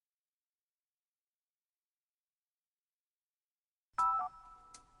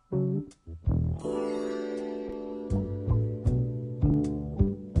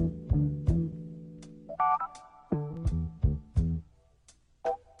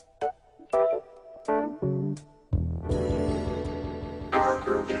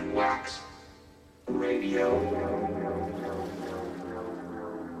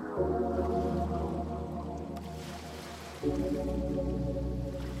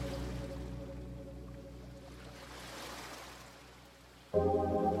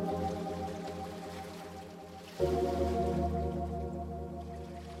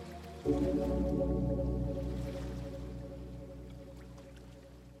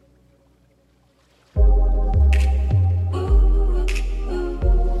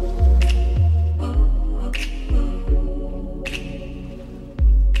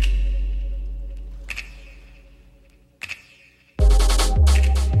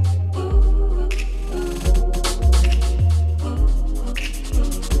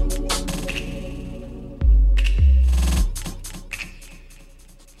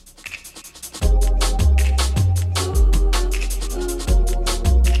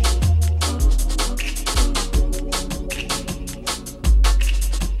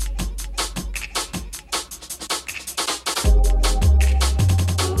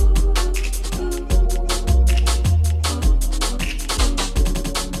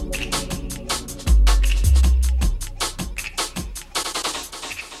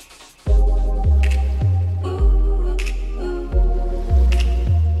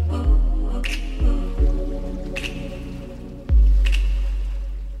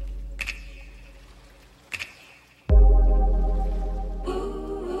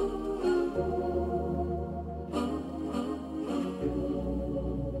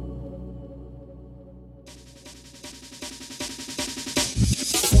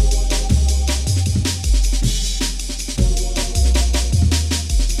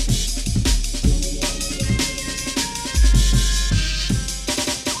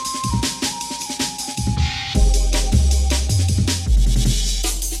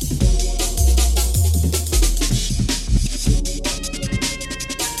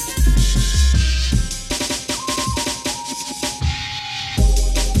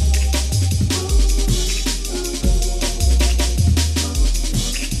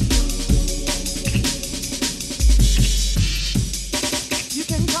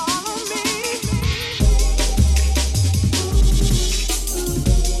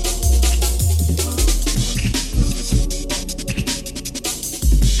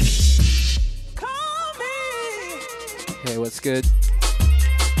Good.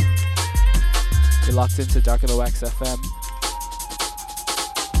 You're locked into Dark of the Wax FM.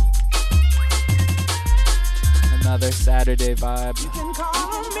 Another Saturday vibe.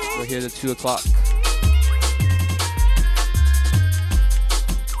 We're here till 2 o'clock.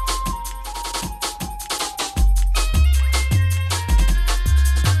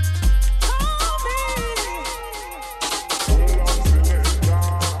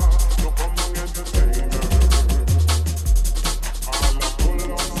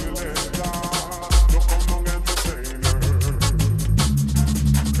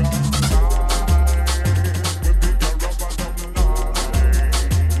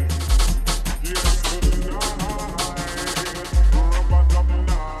 Yes.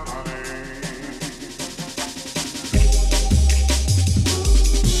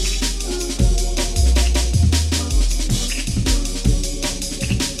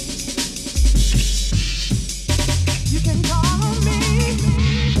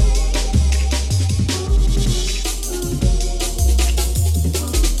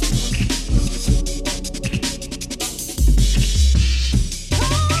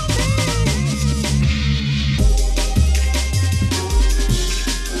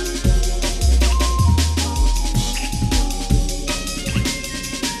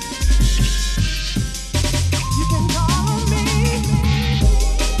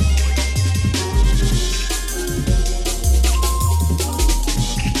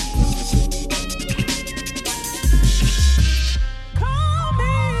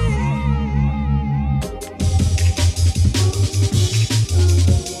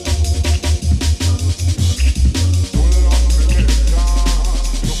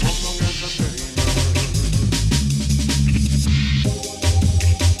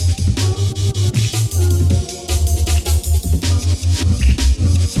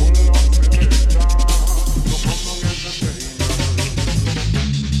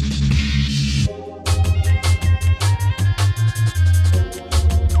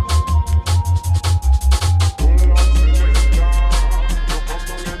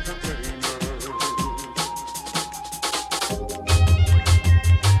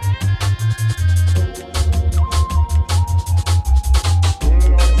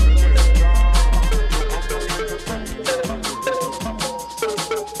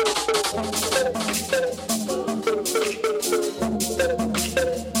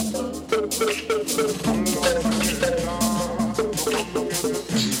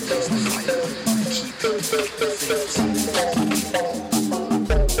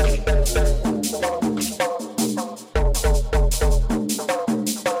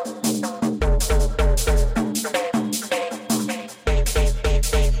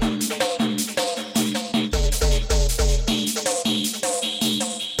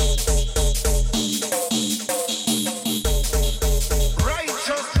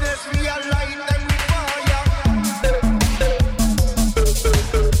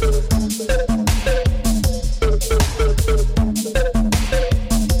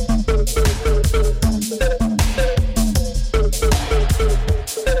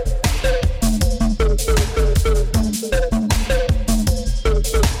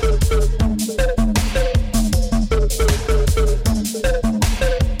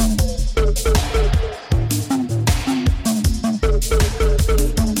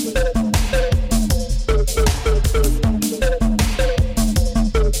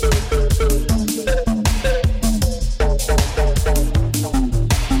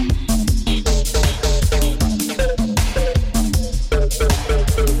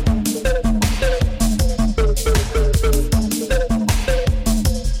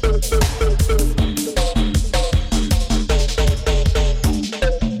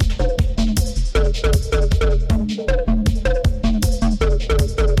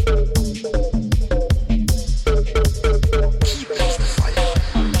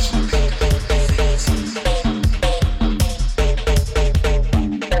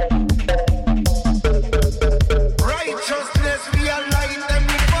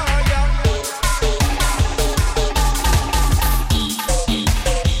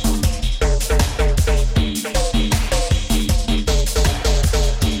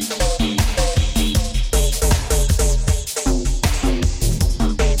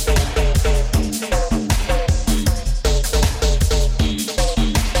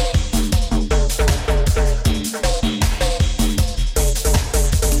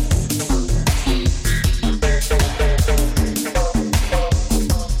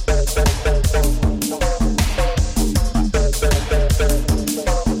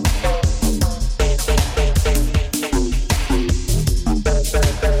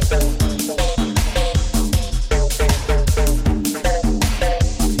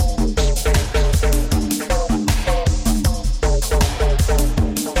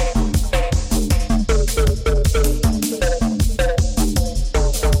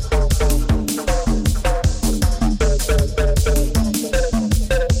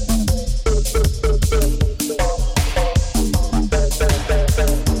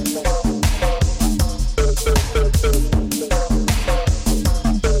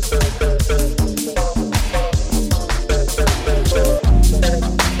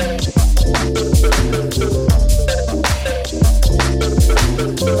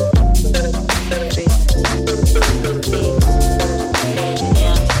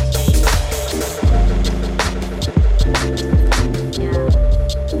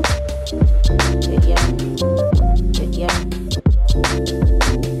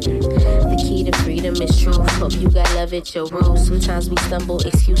 At your rules. Sometimes we stumble,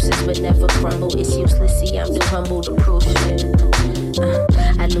 excuses but never crumble. It's useless, see I'm too humble to prove shit.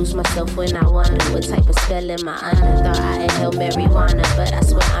 I lose myself when I wonder what type of spell am I under. Thought I inhaled marijuana, but I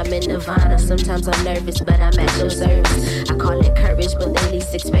swear I'm in nirvana. Sometimes I'm nervous, but I'm at your service. I call it courage, but they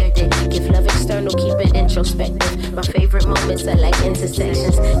least expect it. Give love external, keep it introspective. My favorite moments are like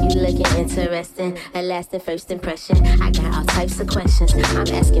intersections. You looking interesting, a lasting first impression. I got all types of questions, I'm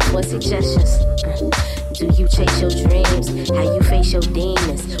asking for suggestions. Do you chase your dreams? How you face your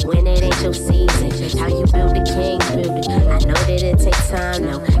demons when it ain't your season? How you build a king, build it. I know that it takes time,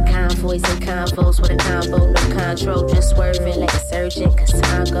 no convoys and convos with a combo, no control. Just swerving like a surgeon, cause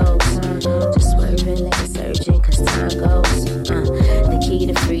time goes. Just swerving like a surgeon, cause time goes. The key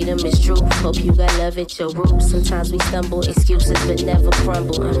to freedom is truth. Hope you got love at your roots. Sometimes we stumble, excuses, but never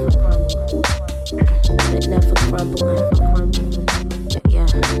crumble. But never crumble. Yeah.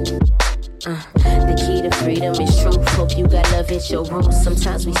 The key to freedom is truth. Hope you got love at your roots.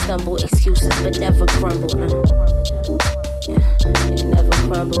 Sometimes we stumble, excuses, but never crumble. Yeah, it never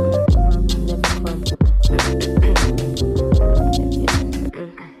crumble. Never crumble.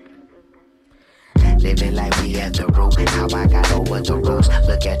 Living like we at the root. How I got over the rules.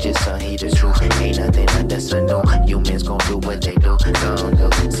 Look at your son, he the truth. Ain't nothing under sun new. Humans gon' do what they do. Gon'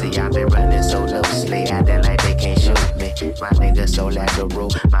 do. See, I been running so loosely, acting like they can't shoot me. My nigga so like the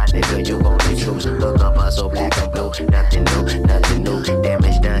rule. My nigga, you gon' be true. Look up, so black and blue. Nothing new, nothing new.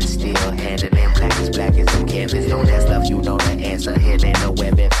 Damage done, still If it's no that's love, you know the answer. Healing, no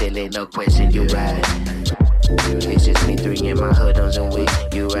weapon, feeling, no question, you ride it. It's just me three in my hood on some weed.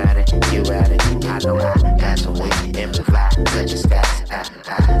 You ride it, you ride it. I know I got some weight. Amplify, touch the skies.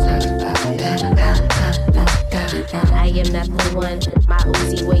 I am not the one. My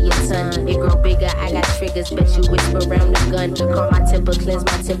Uzi weigh a ton. It grow bigger, I got triggers. Bet you whisper around the gun. Call my temper, cleanse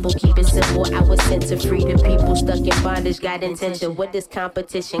my temple. Keep it simple. I was sent to free the people stuck in bondage. Got intention. What is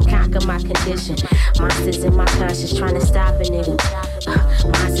competition? Conquer my condition. Monsters in my conscience trying to stop a nigga.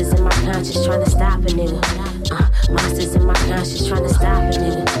 Monsters in my conscience trying to stop a nigga. Monsters in my conscience trying to stop a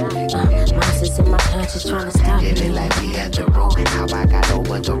nigga. Monsters in my conscience trying to stop a nigga. Living like we at the road. How I got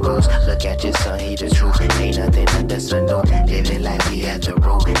over the rules. Look at your son, he the truth. Ain't nothing under sun, no. Living like we at the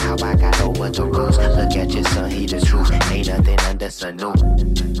road. How I got over the rules. Look at your son, he the truth. Ain't nothing under sun, no.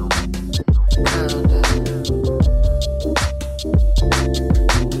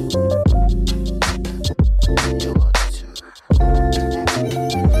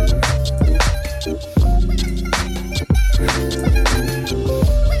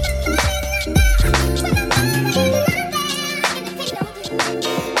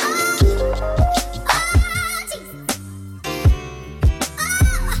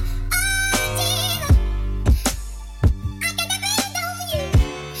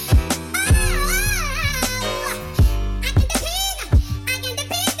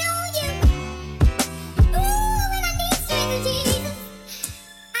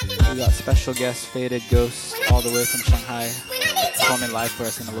 Special guest Faded Ghost all the way from Shanghai, performing live for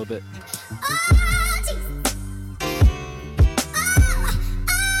us in a little bit.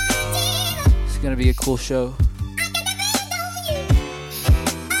 It's gonna be a cool show.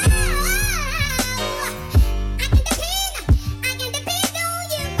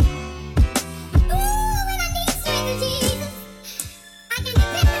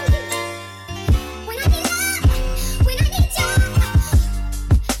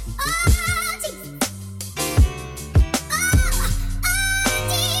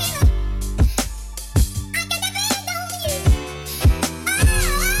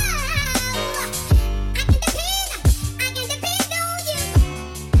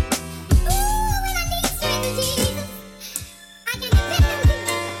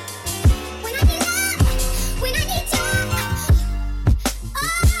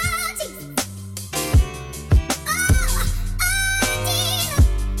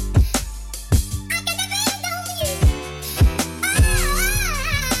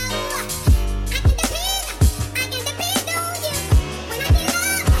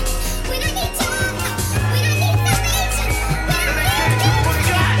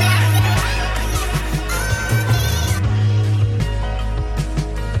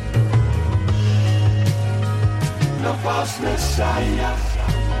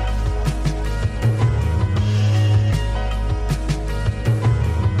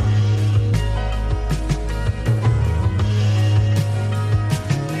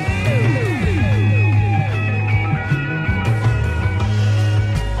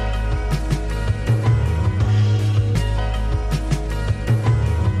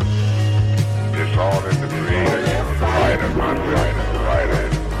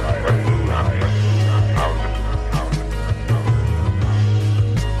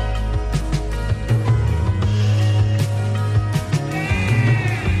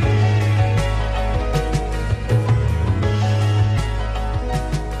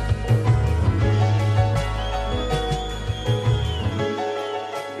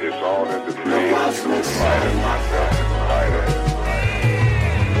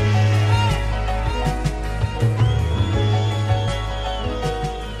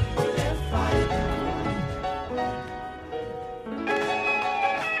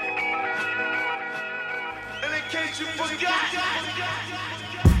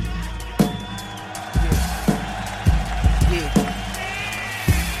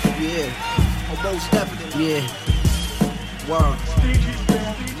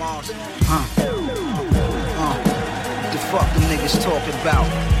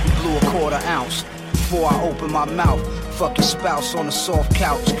 On a soft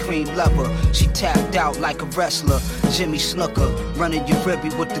couch, cream leather. She tapped out like a wrestler. Jimmy Snooker, running your ribby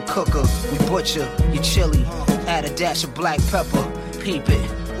with the cooker. We butcher your chili, add a dash of black pepper. Peep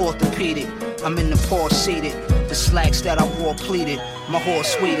it, orthopedic. I'm in the Porsche seated. The slacks that I wore pleated. My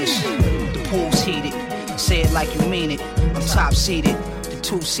horse Swedish, the pool's heated. Say it like you mean it. I'm top seated. The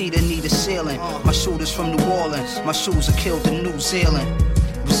two-seater need a ceiling. My shooters from New Orleans. My shoes are killed in New Zealand.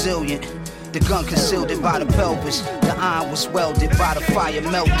 Resilient. The gun concealed it by the pelvis. The iron was welded by the fire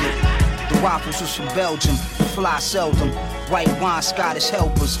melted. The waffles was from Belgium. The fly seldom. White wine, Scottish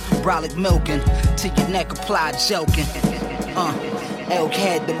helpers, brolic milking, to your neck applied jelking. Elk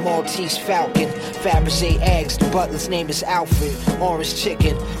head, the Maltese Falcon. Fabergé eggs, the butler's name is Alfred. Orange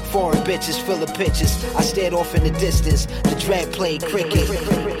chicken, foreign bitches full of pictures. I stared off in the distance, the dread played cricket.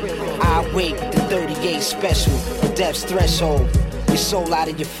 I wait, the 38 special, the death's threshold. Your soul out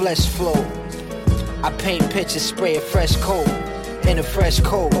of your flesh flow. I paint pictures, spray a fresh coat. In a fresh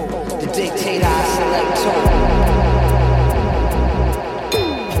coat, the dictator I select told.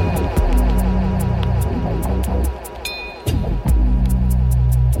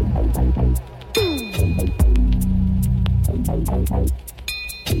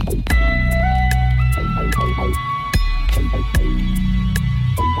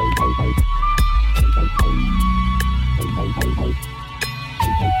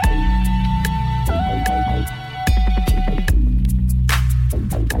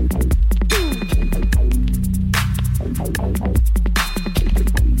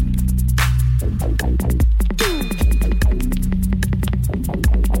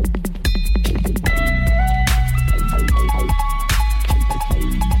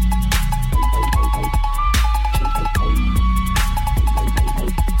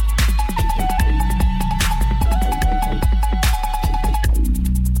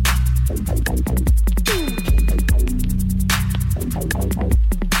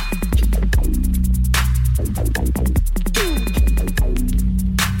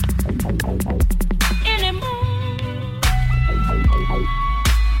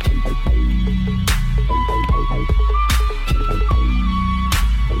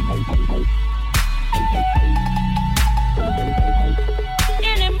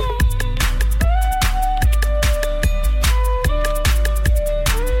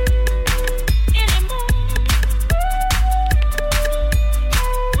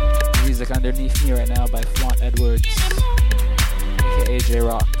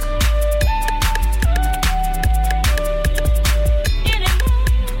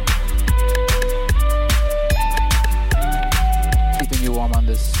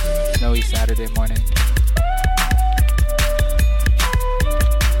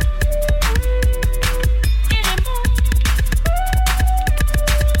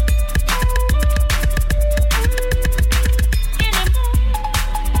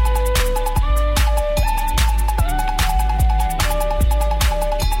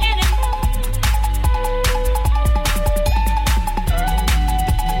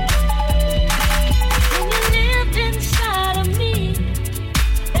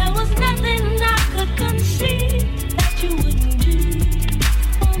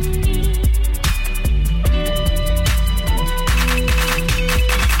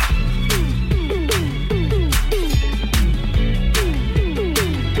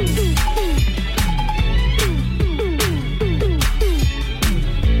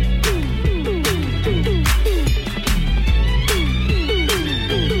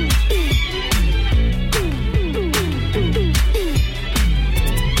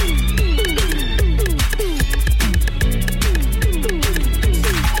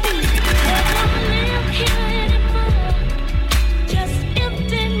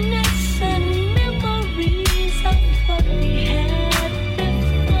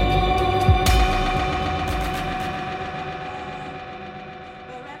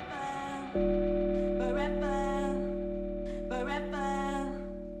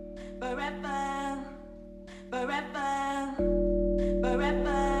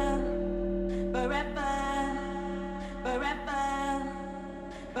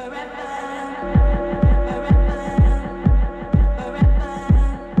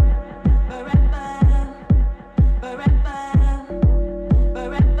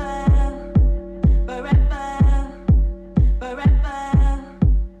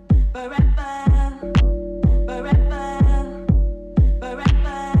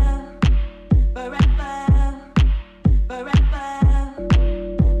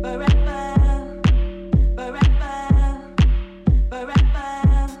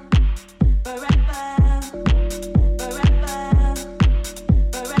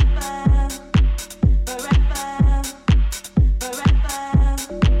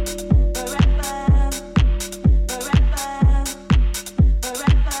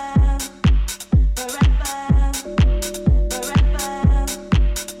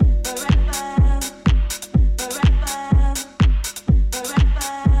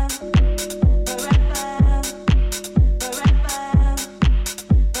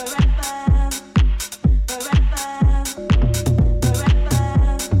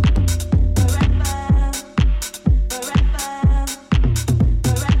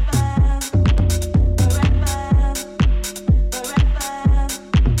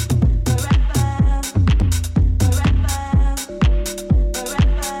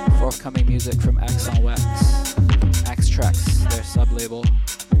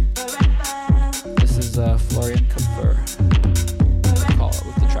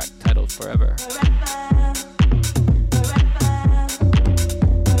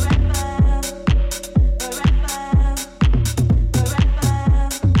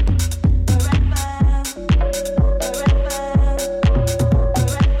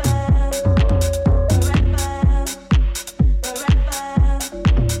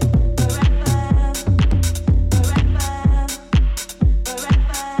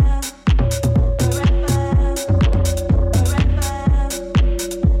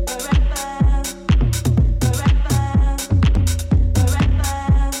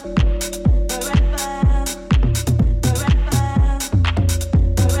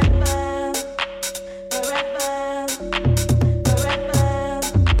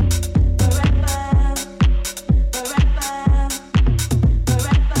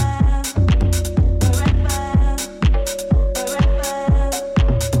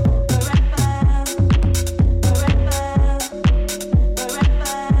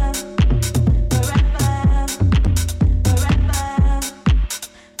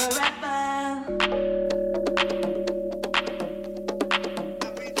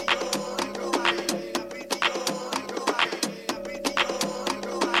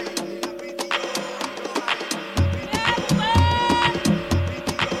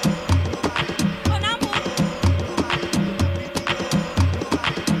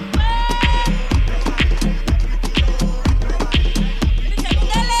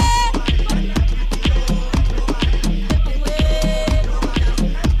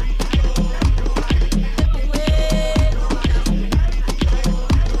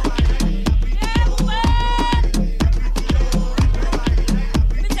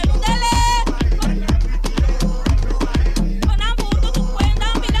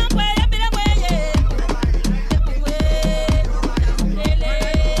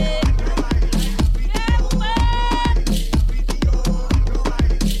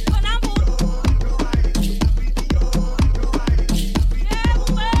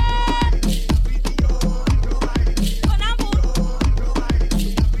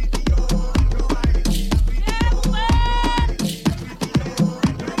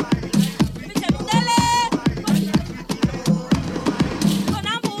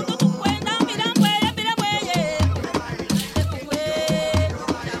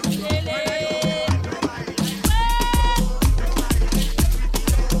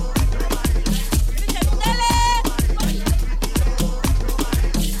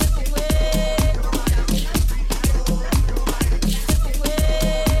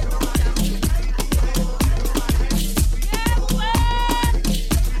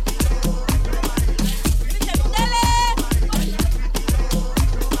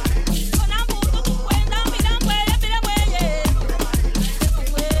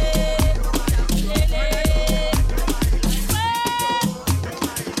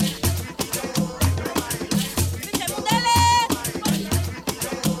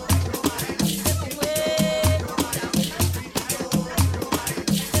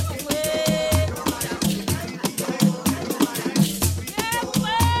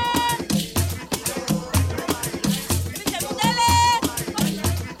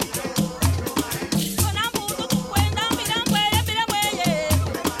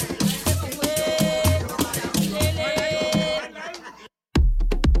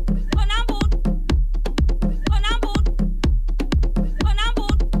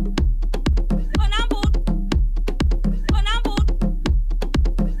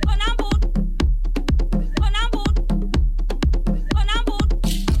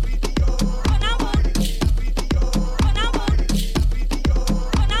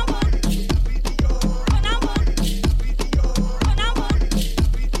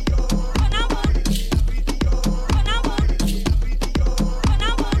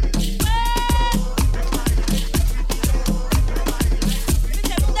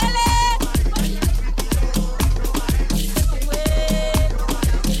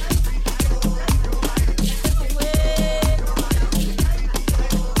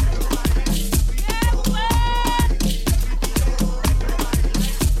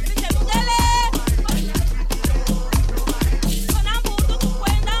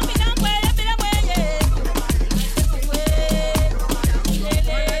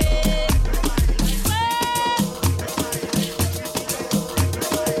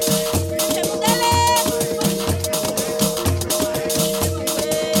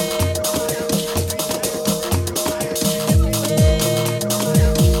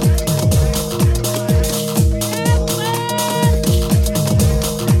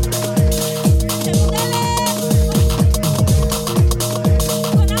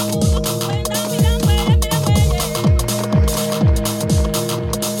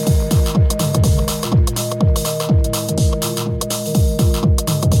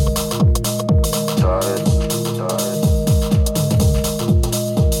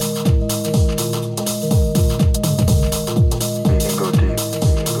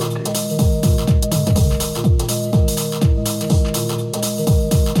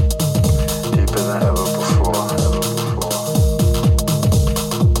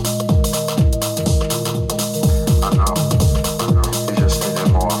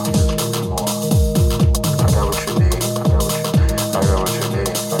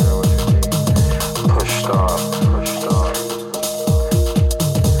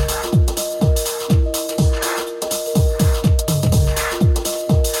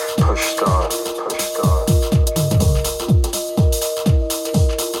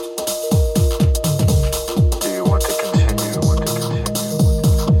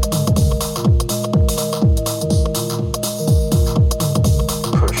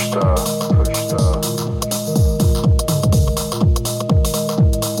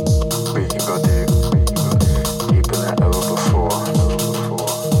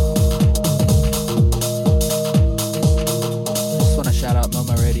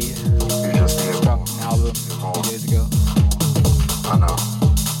 already. You just need more. Dropped an album a few days ago. I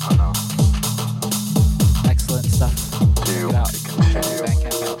know. Excellent stuff. Do you Check it out. want to continue?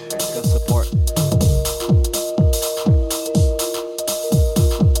 Bandcamp out. Go support.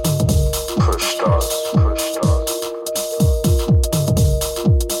 Push stars.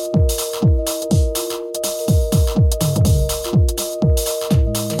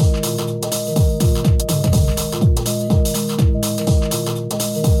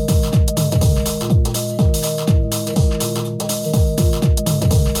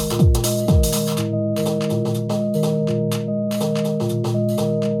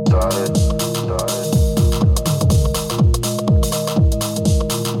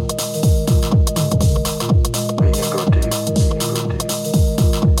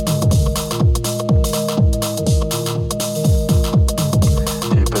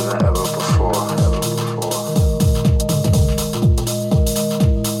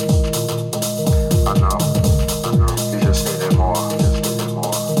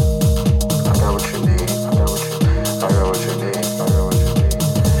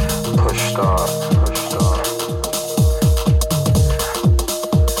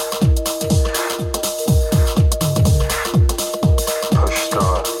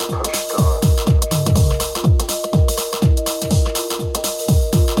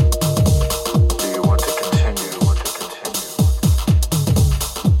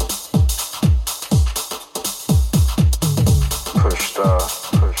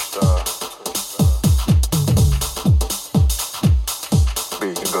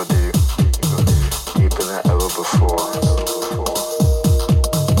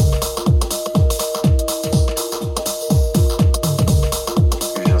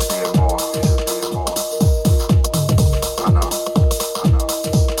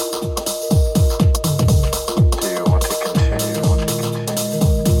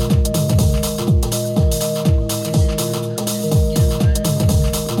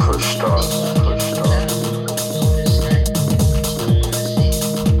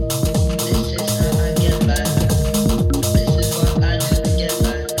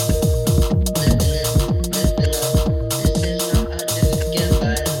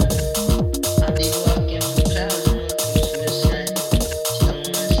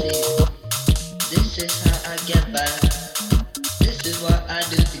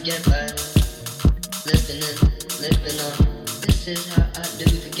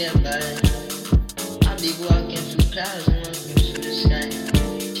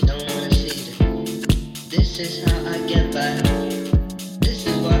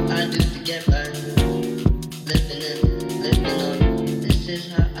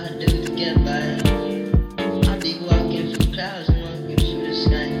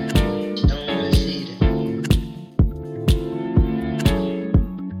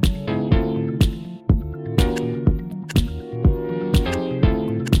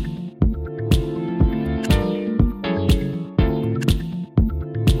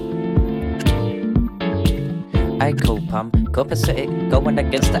 Copacetic, going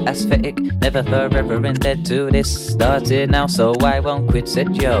against the aesthetic. Never forever indebted to this. Started now, so I won't quit.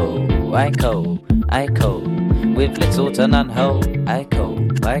 Said yo, Ico, with little to none ho. Ico,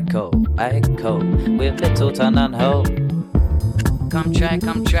 with little to none ho. Come try,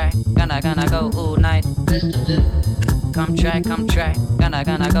 gonna go all night. Come try,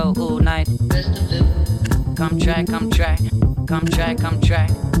 gonna go all night. Come try.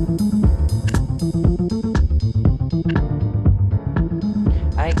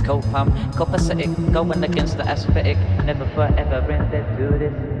 Copacetic, going against the aesthetic. Never forever indebted to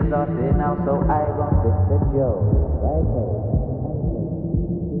this. Started now, so I won't quit. Said yo,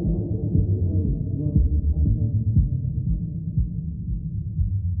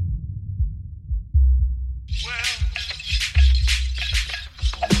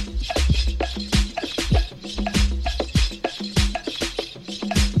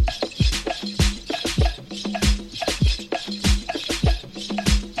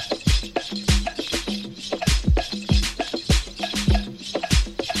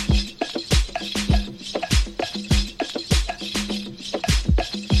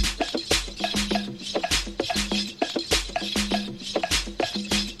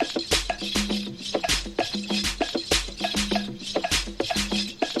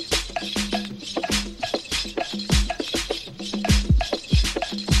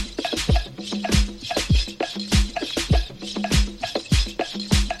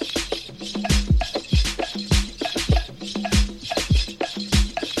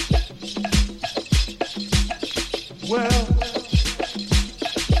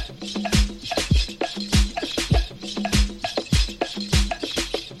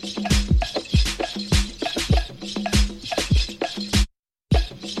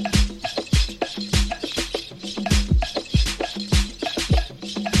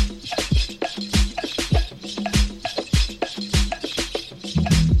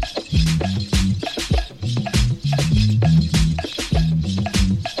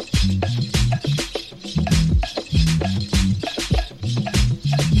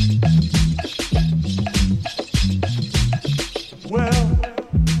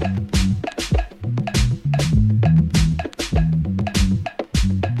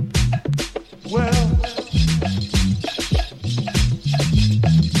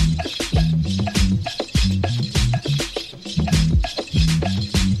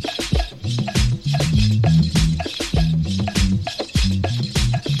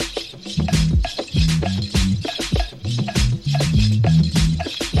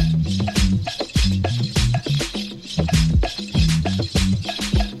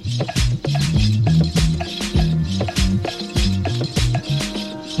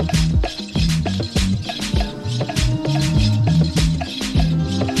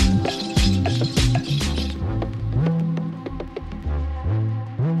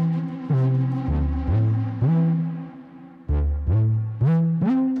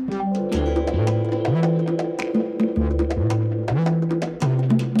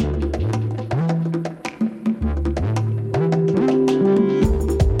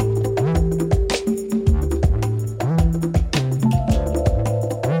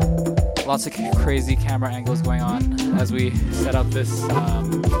 Lots of crazy camera angles going on as we set up this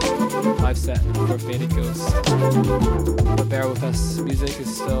live set for Faded Ghost. But bear with us, music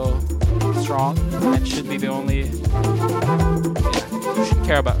is still strong and should be the only, you should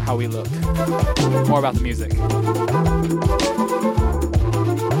care about how we look, more about the music.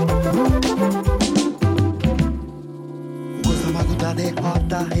 O gosto amargo da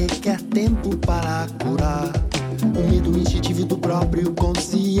derrota requer tempo para curar. Um medo instintivo do próprio,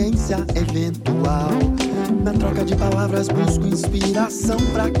 consciência eventual. Na troca de palavras busco inspiração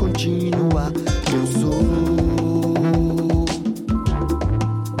pra continuar. Eu sou.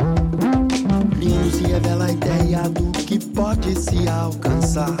 Lindo se revela a ideia do que pode se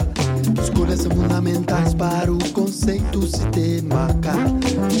alcançar. Escolhas são fundamentais para o conceito se demarcar.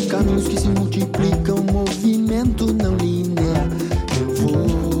 Caminhos que se multiplicam, movimento não linear. Eu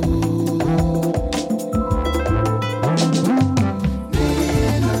vou.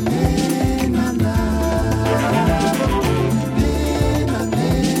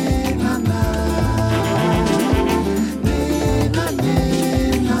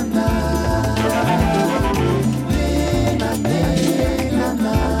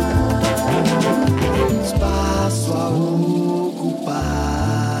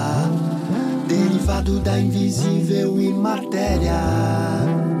 Da invisível e matéria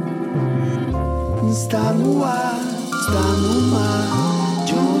está no ar, está no mar.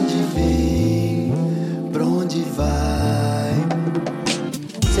 De onde vem, pra onde vai?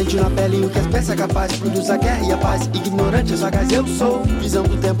 Sente na pele o que as peças é capaz. Produz a guerra e a paz. Ignorante, sagaz eu sou. Visão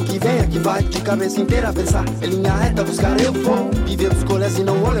do tempo que vem, que vai. De cabeça inteira a pensar. Em linha reta buscar eu vou. Viver os colhas e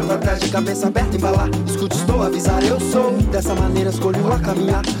não olho pra trás. De cabeça aberta embalar. Escute, estou a avisar eu sou. Dessa maneira escolho a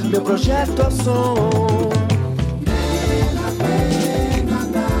caminhar. Meu projeto é o som.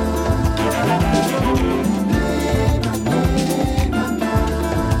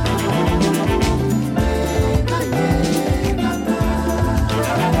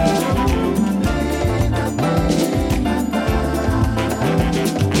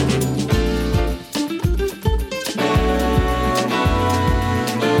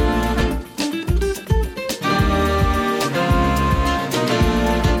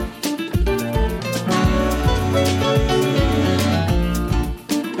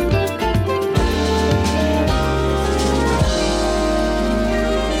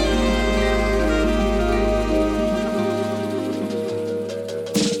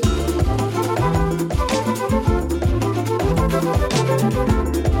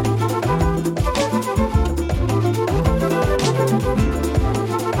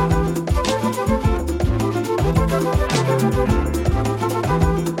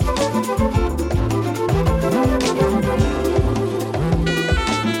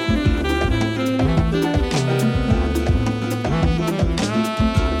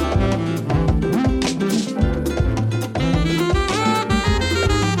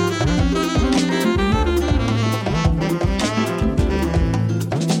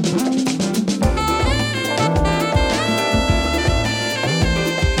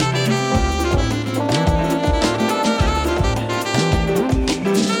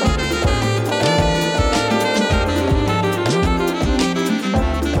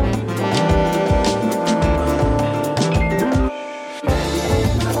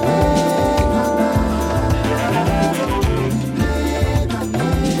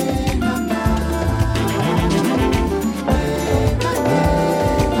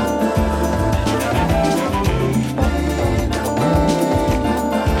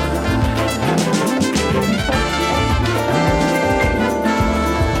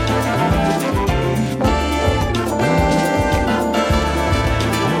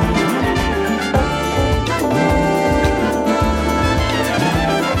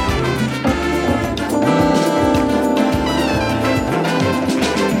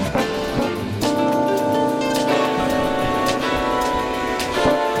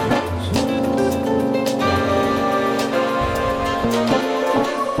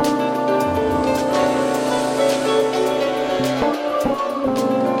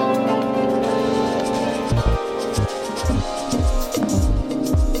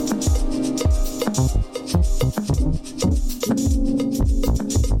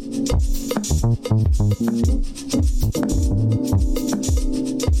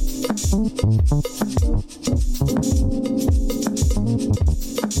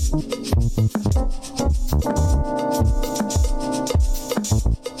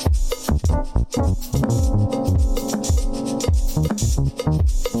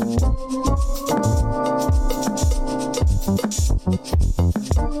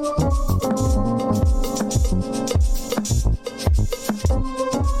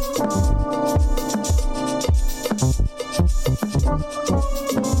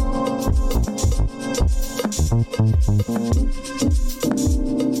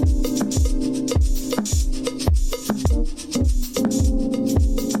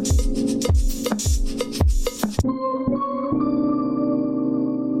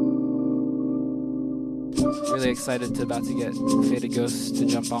 excited to about to get Faded Ghost to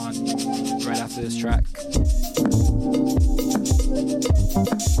jump on right after this track.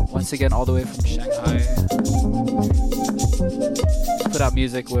 Once again, all the way from Shanghai. Put out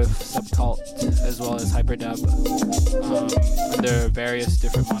music with Subcult as well as Hyperdub under various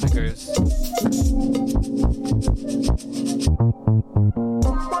different monikers.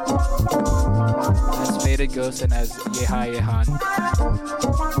 As Faded Ghost and as Yeha Yehan.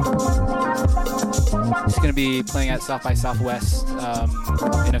 He's going to be playing at South by Southwest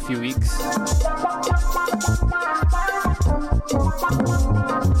in a few weeks.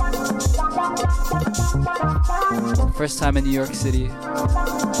 First time in New York City.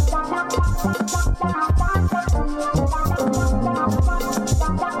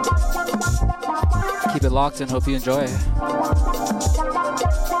 Keep it locked and hope you enjoy.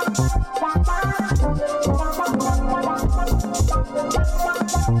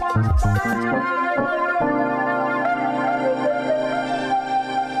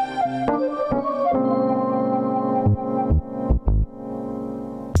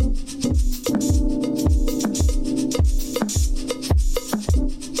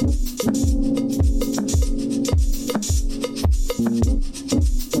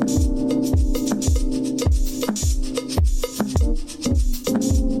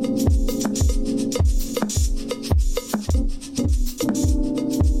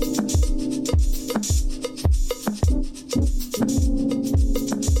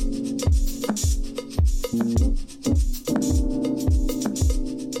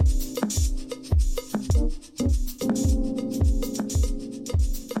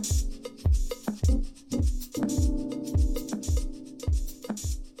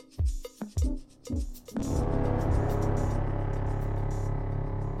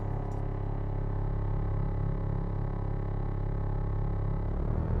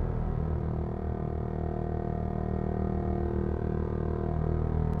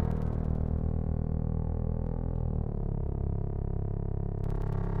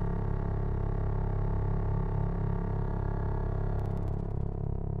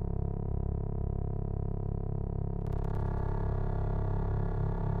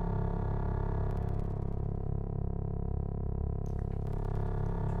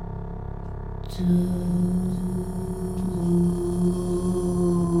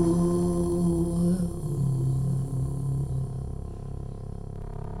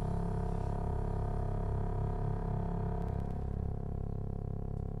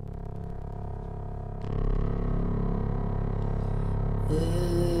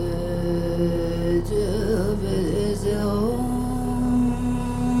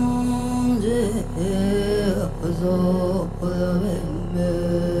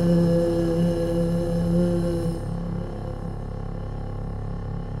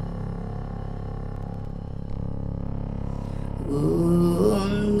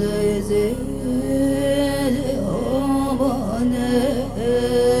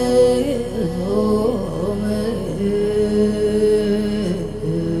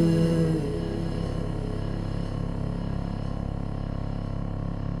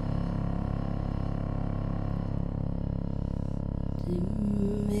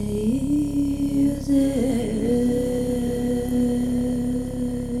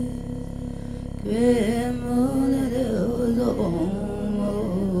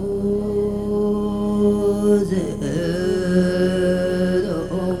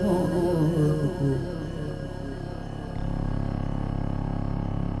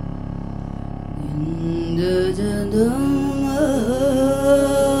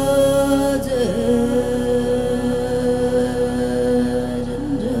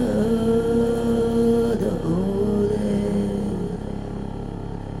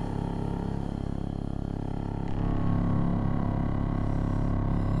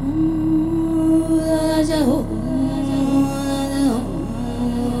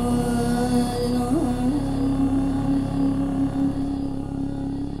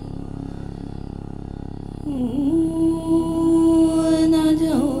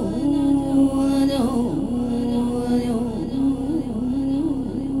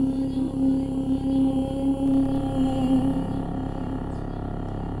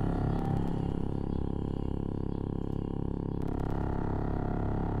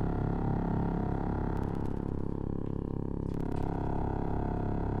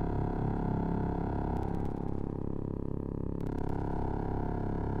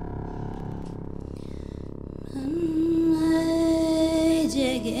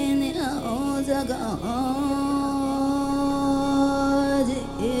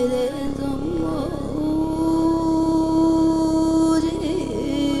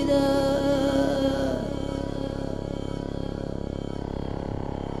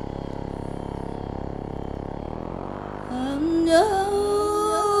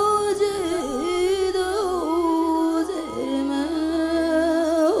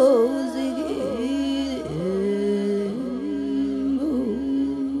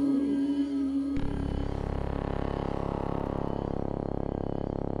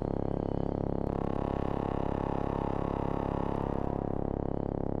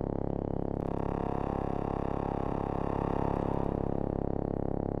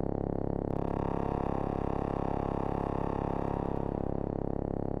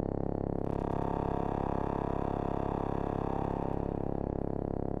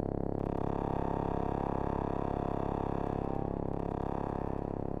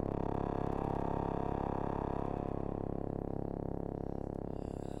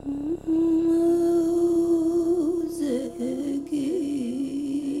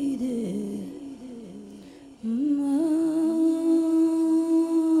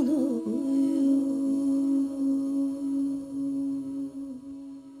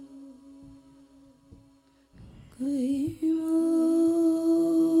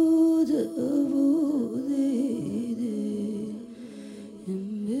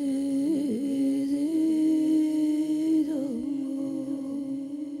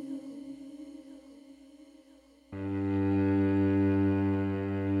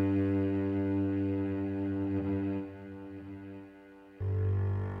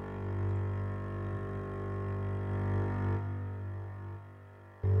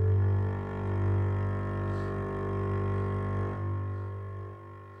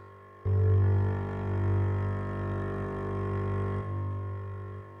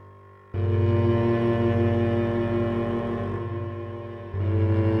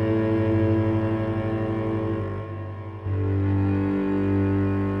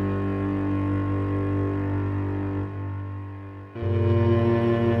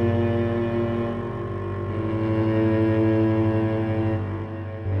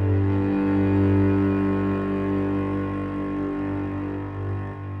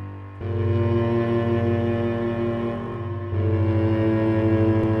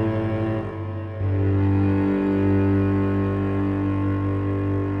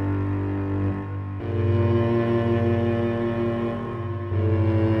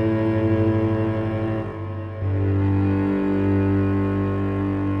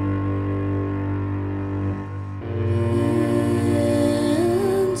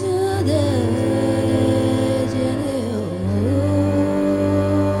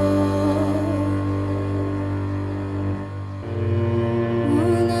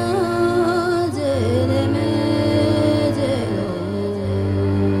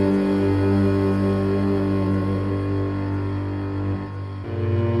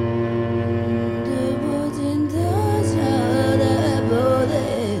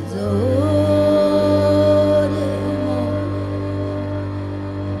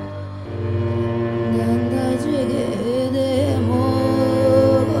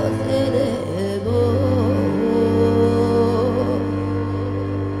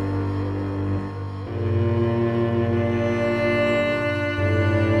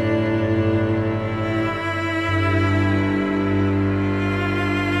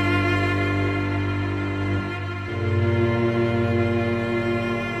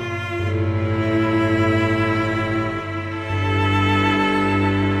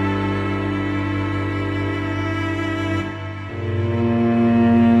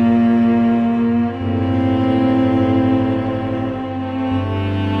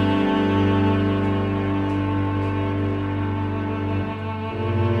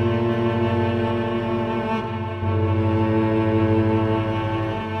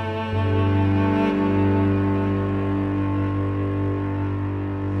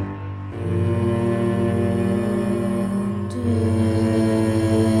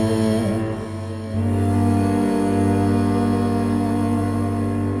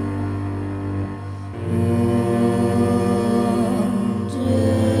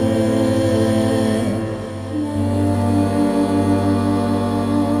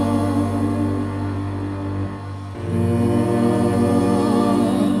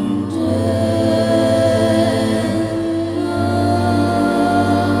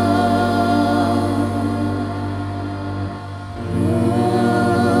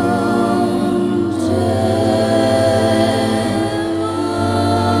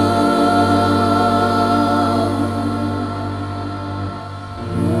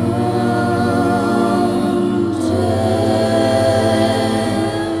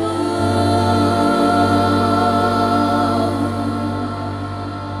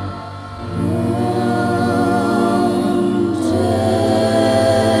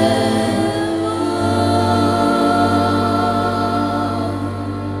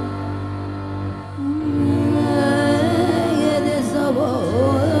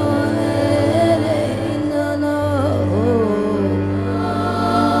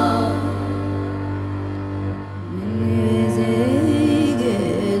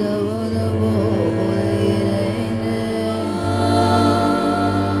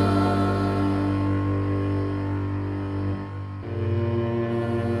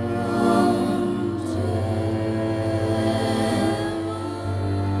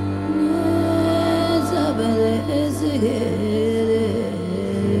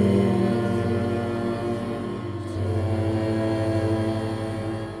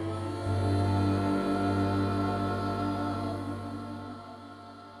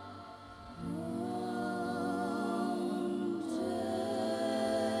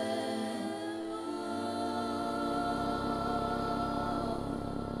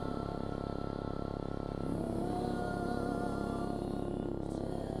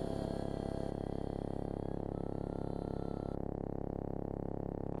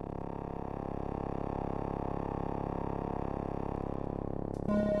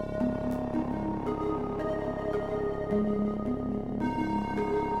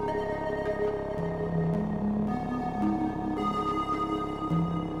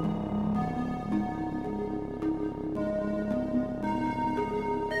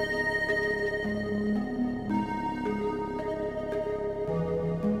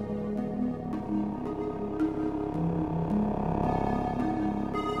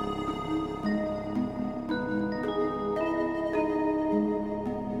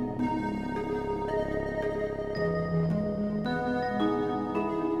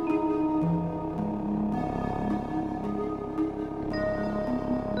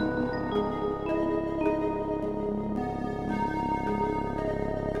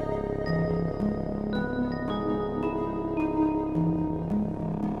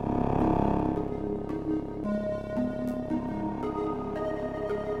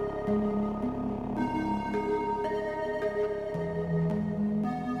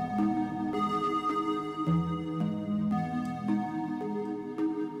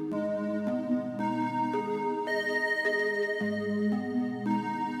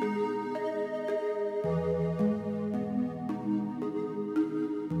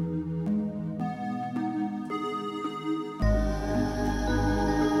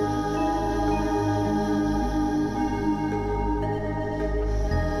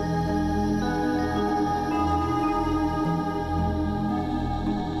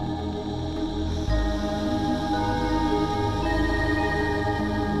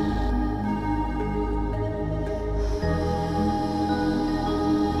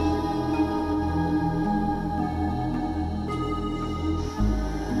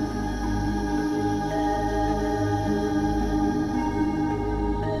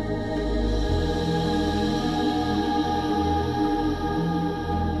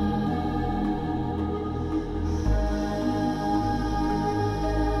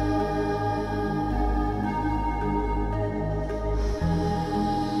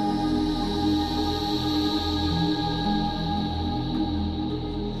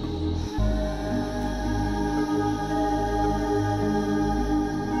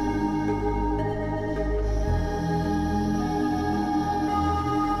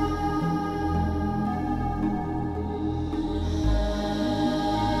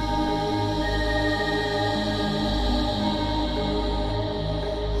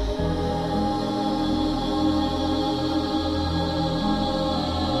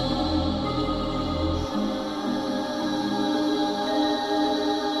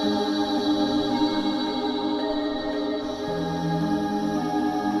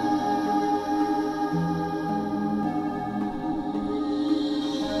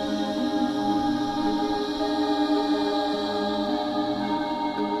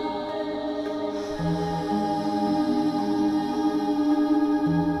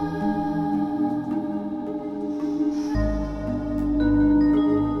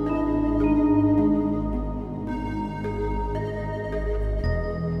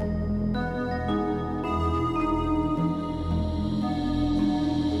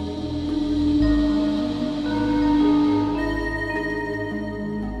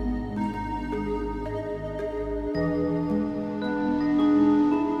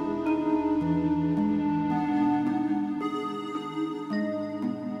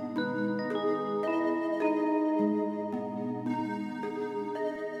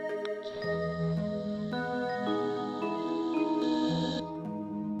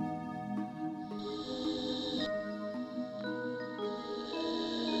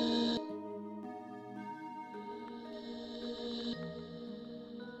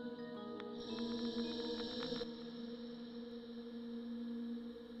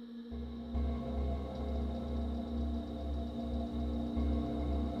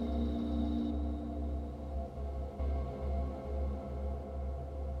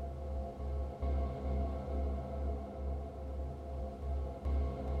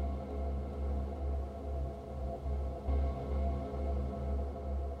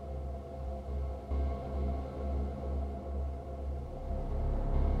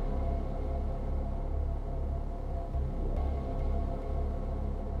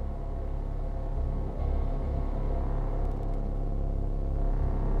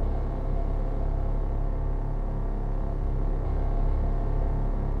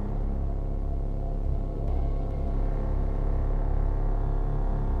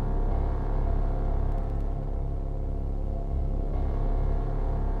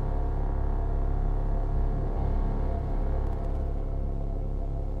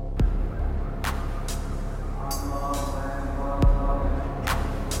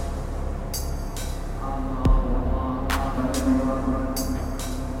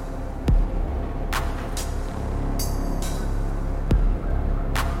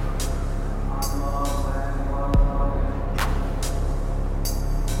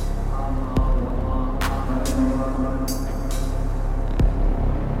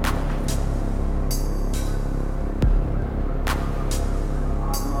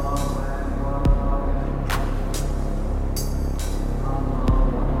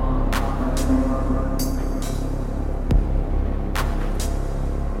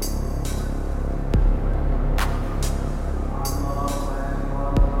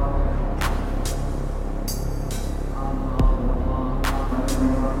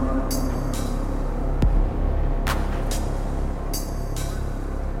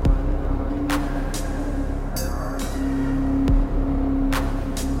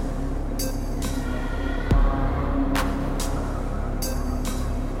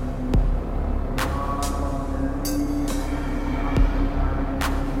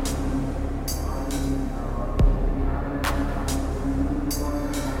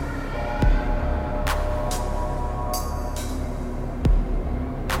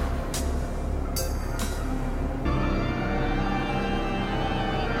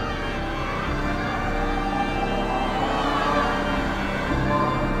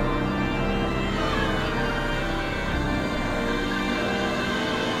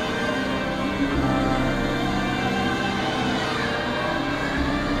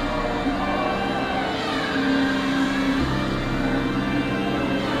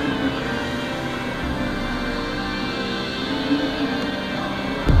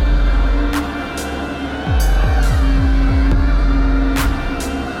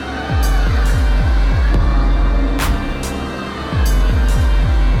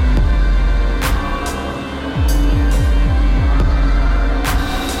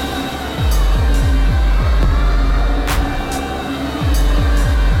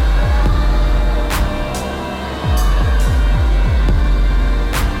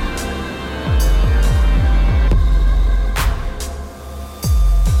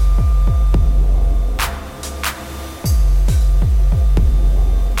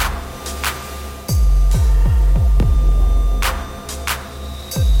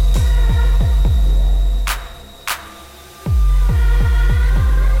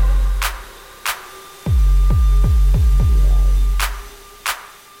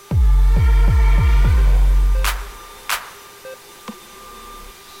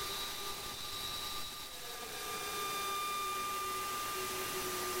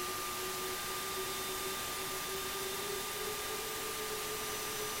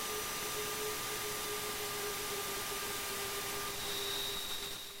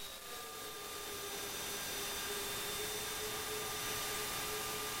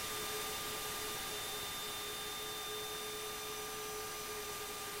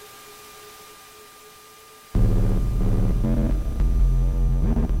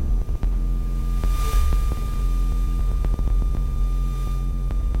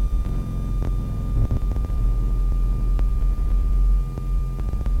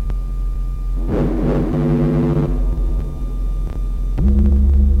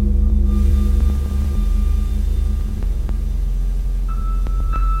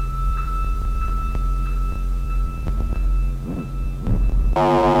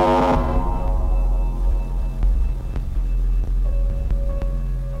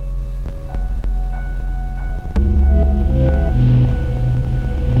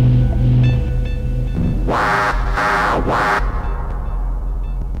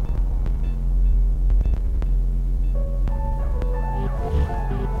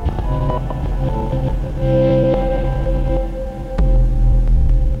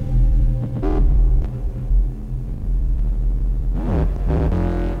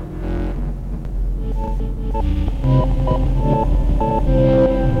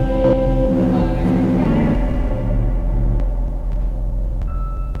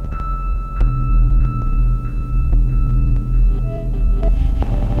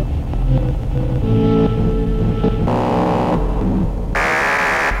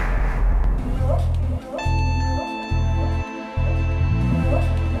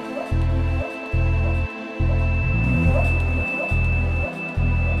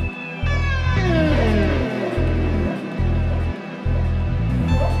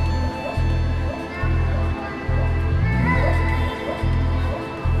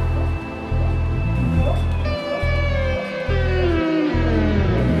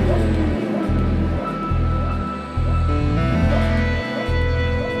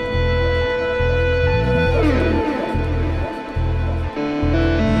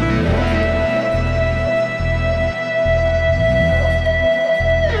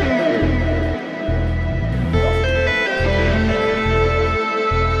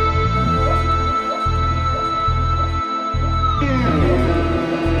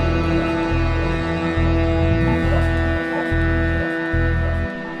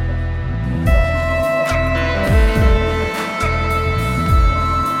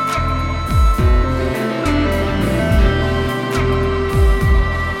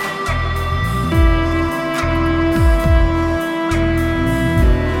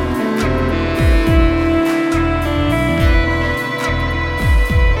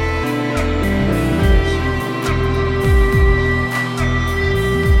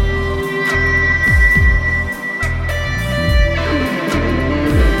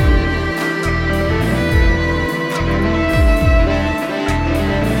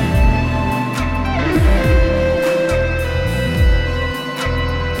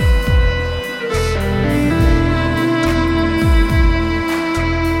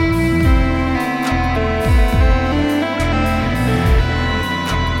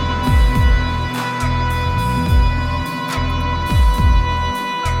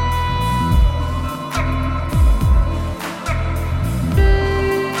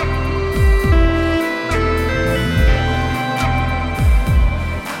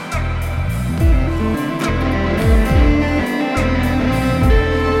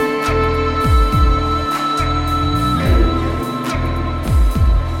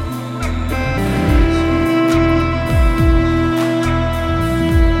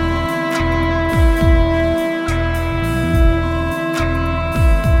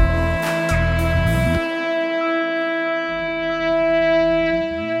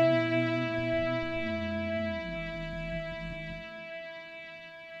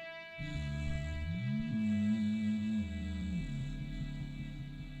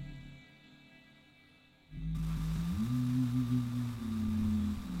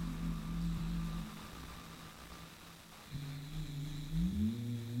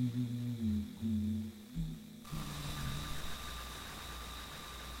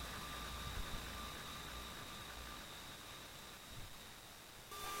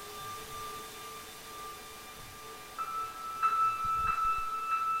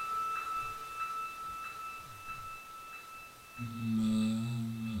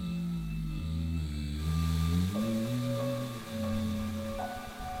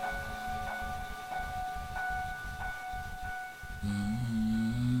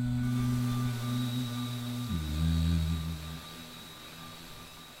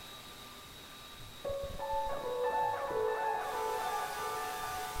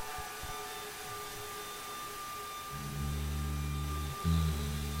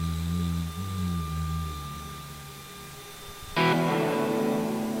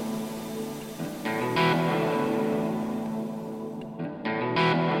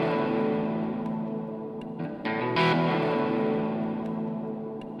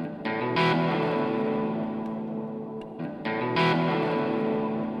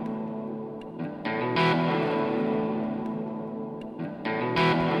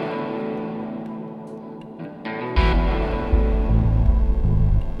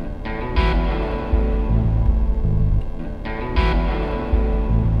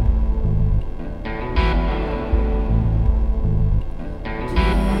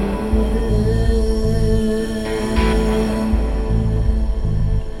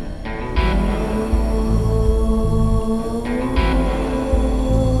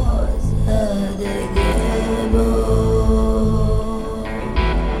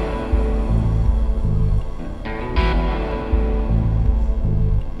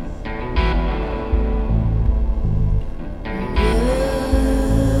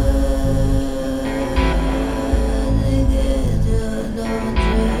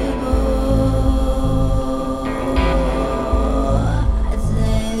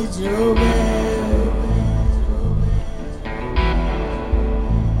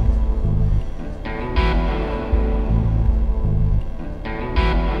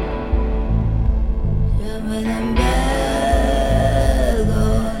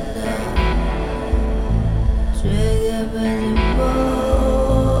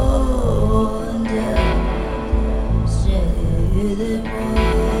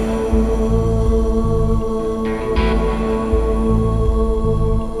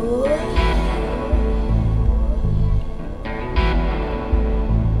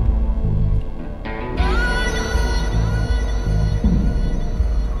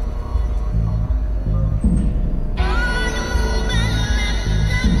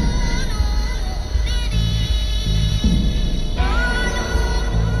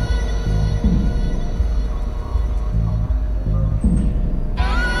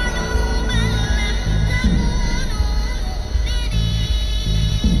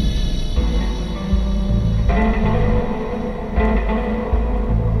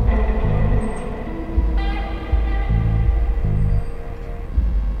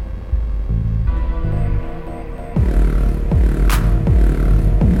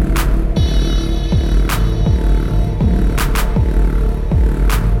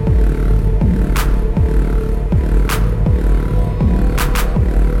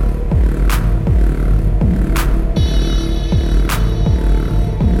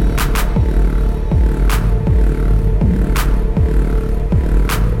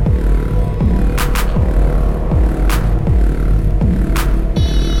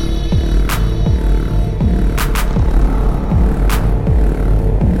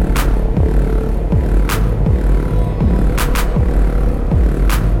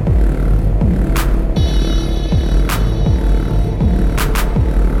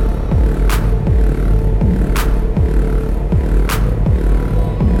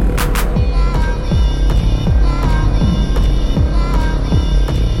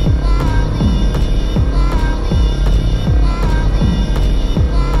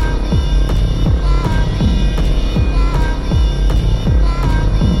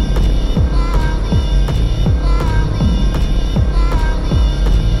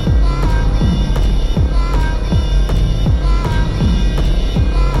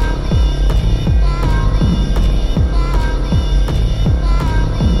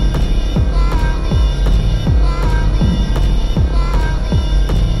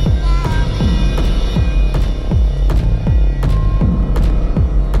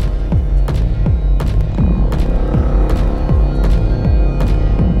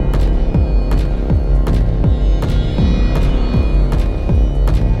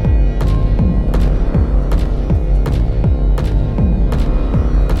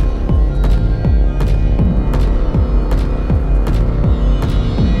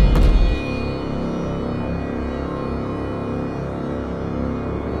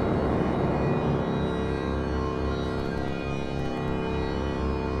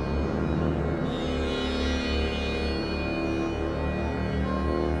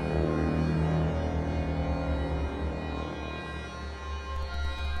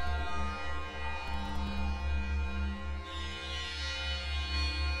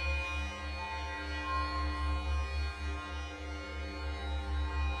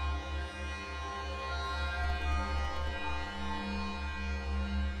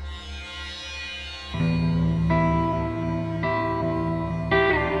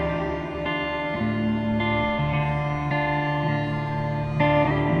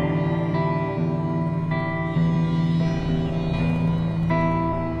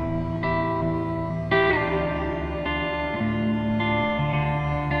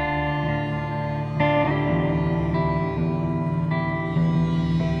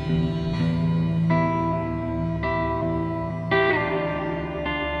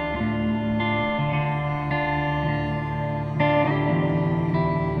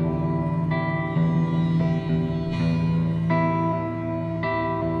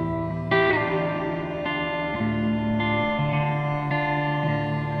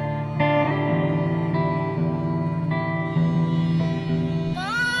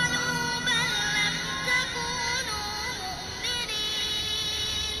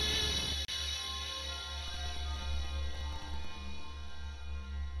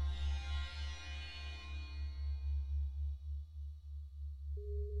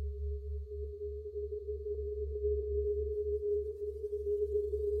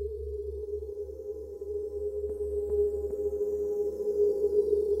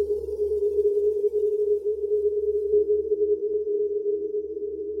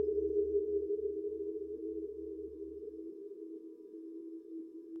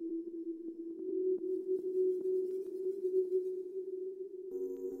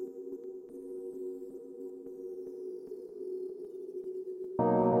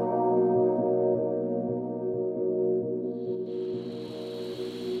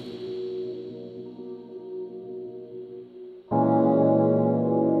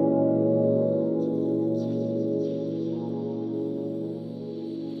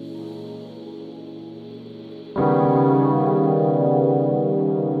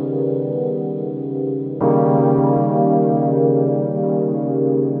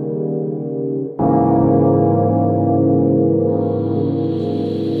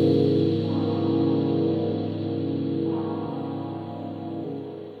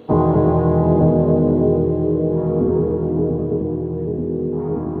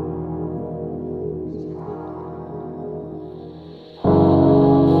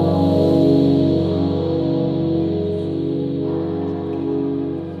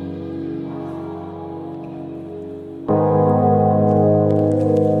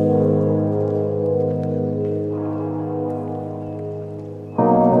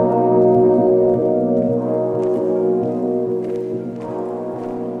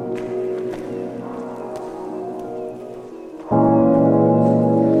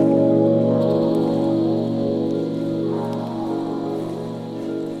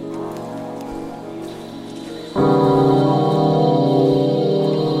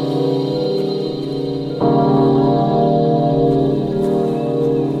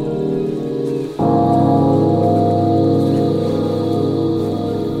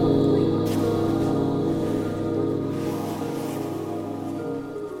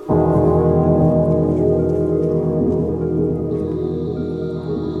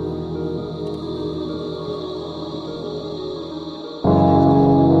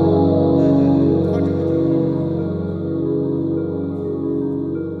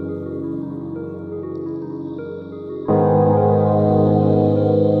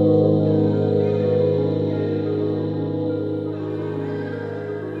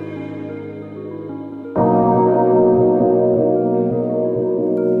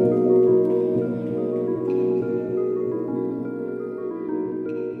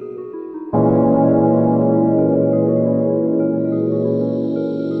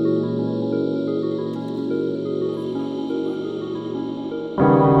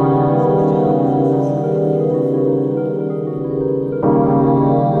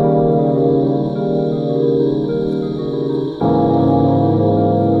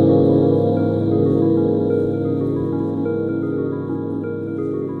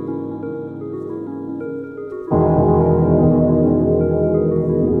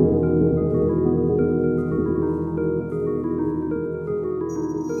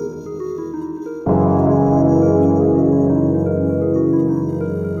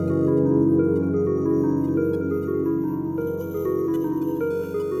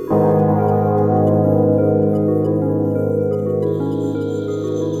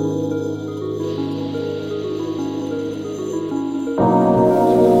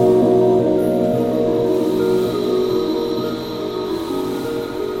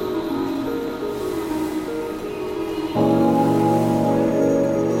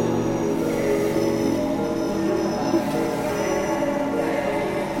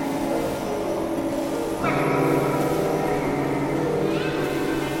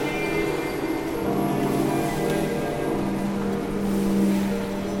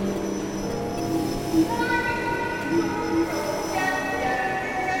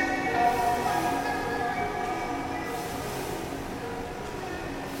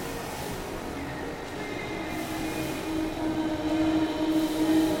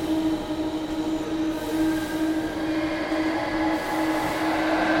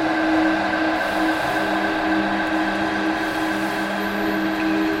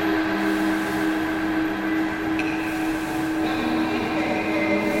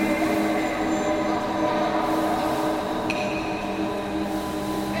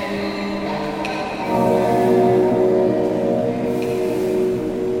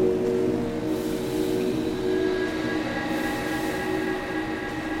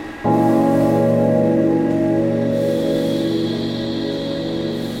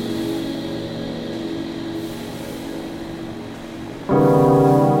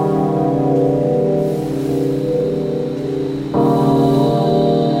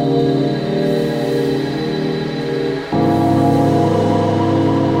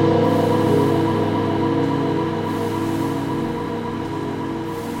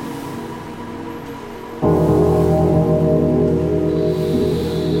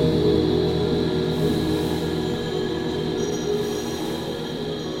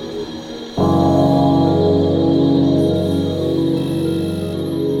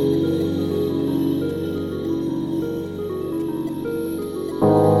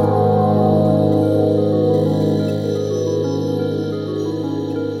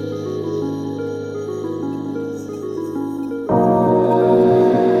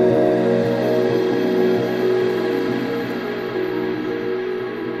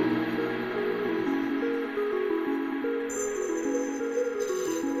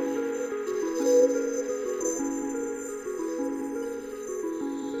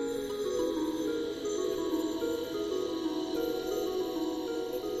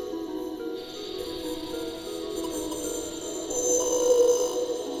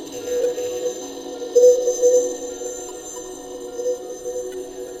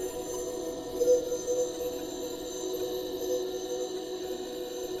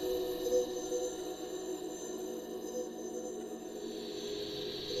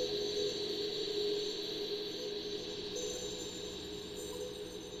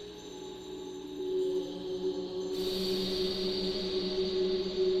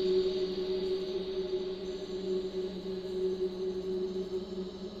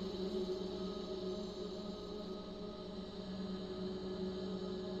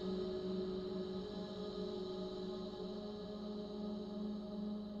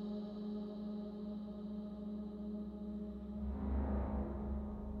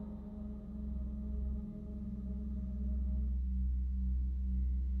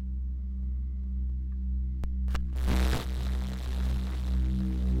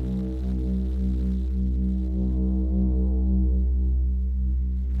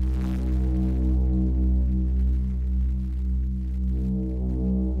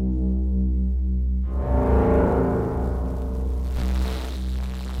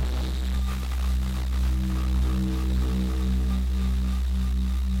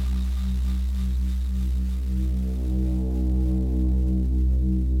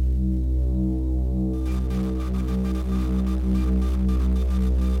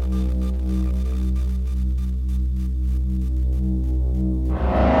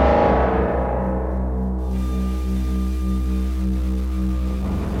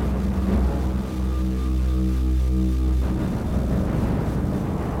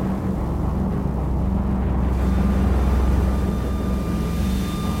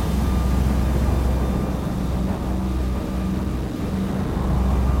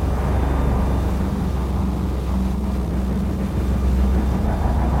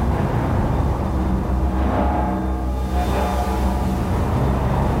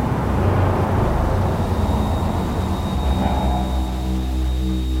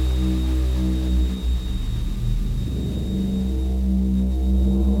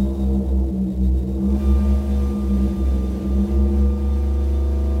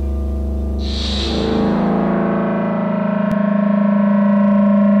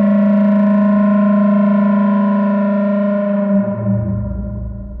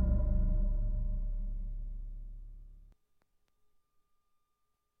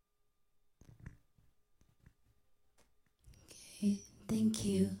 Thank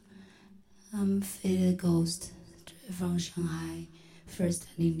you. I'm Faded Ghost from Shanghai. First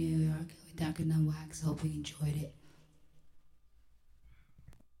time in New York with Darker Than Wax. Hope you enjoyed it.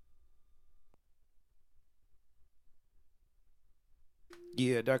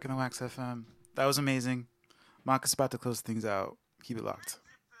 Yeah, Darker Than Wax FM. That was amazing. Mark is about to close things out. Keep it locked.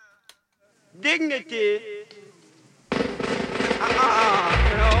 Dignity. You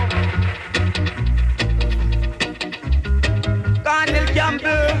know. Daniel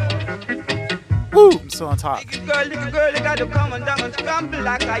Campbell. Woo! I'm still on top. Little girl, you gotta come on down and scramble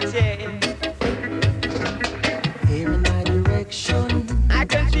like I say. Here in my direction, I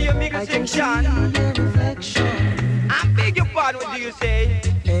can see your big I can see section. your reflection. I beg your pardon, what do you say?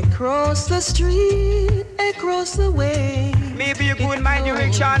 Across the street, across the way. Maybe you go in my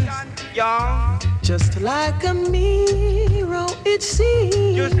direction, yeah. Just like a mirror, it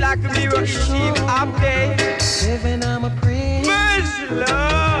seems. Just like a mirror, it seems. I play. Heaven, I'm a prayer. Mercy, Lord.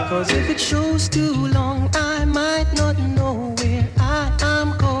 Cause if it shows too long, I might not know where I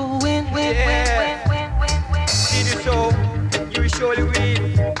am going. See the soul, you surely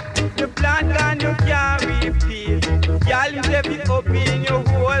will. The plant and you can't repeat. Y'all you left it up in your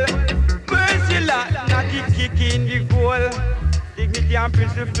hole. Mercy, Lord, not it kick in the goal. Dignity and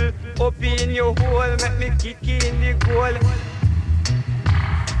principle up in your hole. Make me kick in the goal.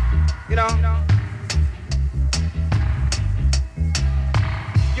 You know.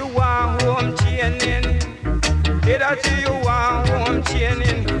 You want home chaining. Did I see you want home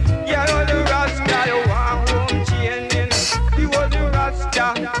chaining? Yeah, you're the Rasta, you want home chaining. You are the Rasta.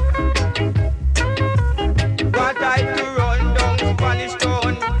 Want I to run down Spanish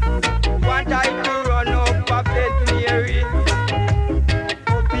Town? Want I to run up a Bed Mary?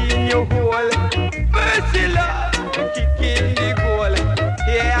 Up in your hole. Mercy, Lord, kick in the goal.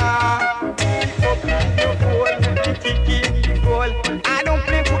 Yeah, up in your hole, kick in the goal. I don't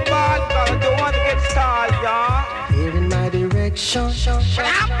play football, but I don't want to get stalled, yeah. Here in my direction. But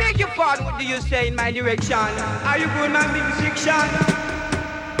I beg your pardon, what do you say in my direction? Are you going my big section?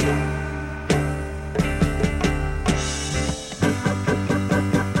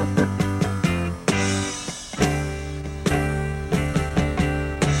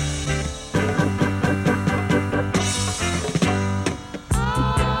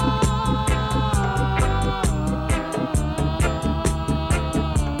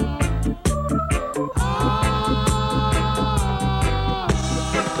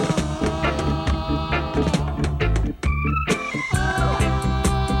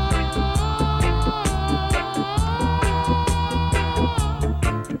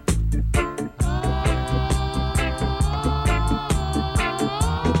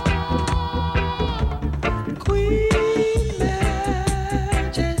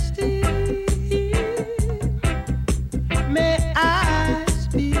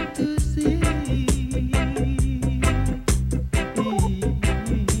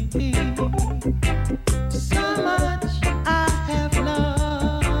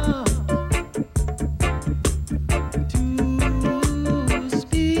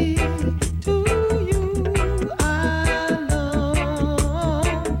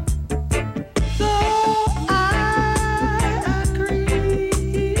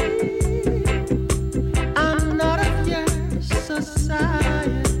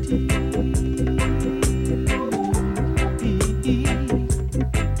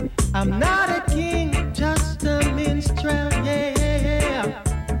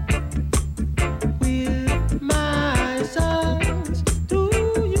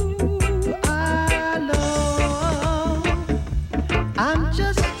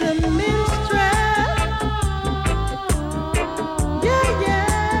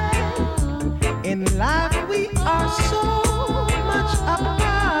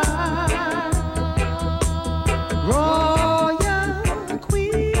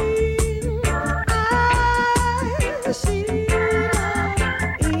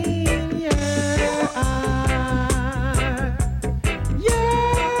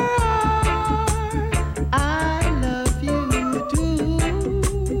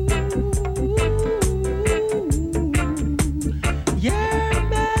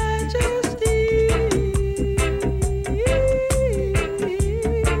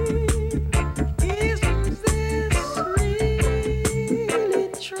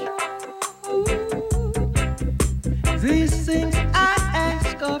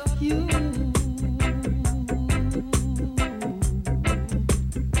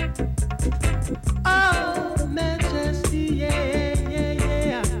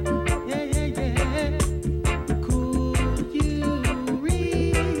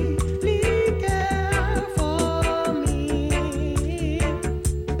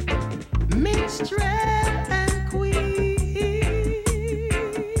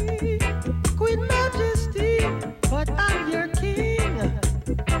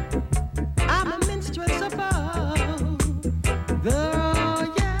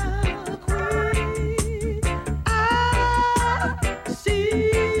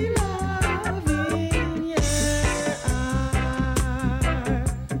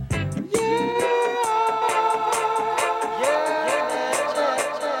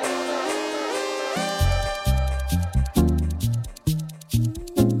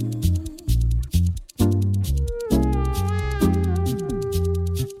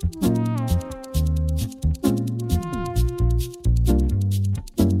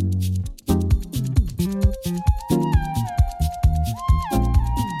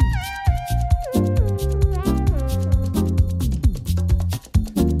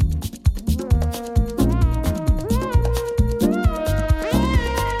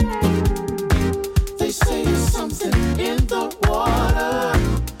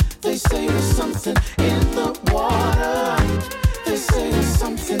 something in the water. They say there's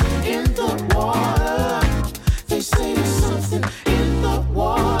something in the water. They say there's something in the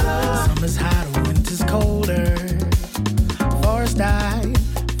water. Summer's hotter, winter's colder. Forest died,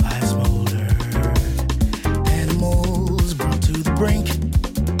 fire smoldered. Animals brought to the brink.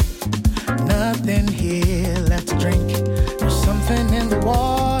 Nothing here left to drink. There's something in the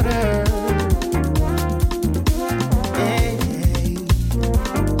water. Hey,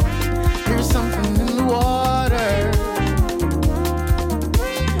 there's something in the water.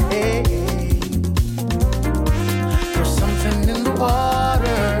 Hey, there's something in the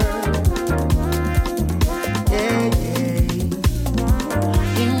water. Hey,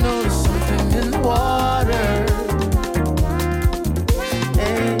 you know there's something in the water.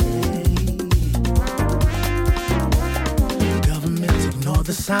 Hey, governments ignore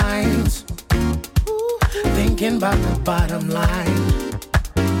the signs, thinking about the bottom line.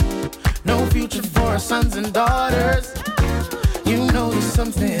 No future for our sons and daughters. You know there's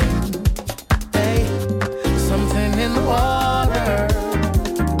something, hey, something in the water.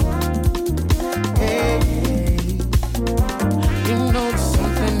 Hey, you know there's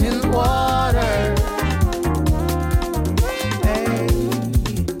something in the water. Hey,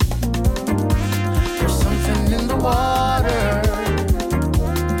 there's something in the water.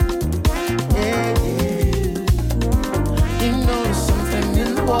 Yeah, you know there's something in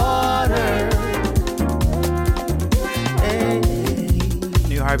the water. Hey.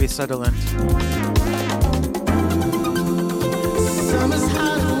 New Harvey Sutherland. Summer's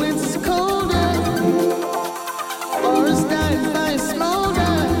hot, winter's colder. Forest dying, fire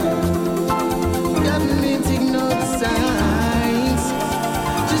smolder. Government ignore the signs.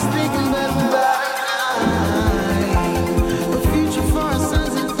 Just thinking about the line. A future for our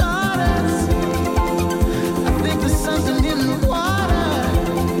sons and daughters. I think there's something in the water.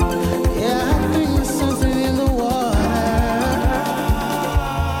 Yeah, I think there's something in the water.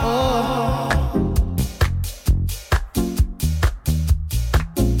 Oh.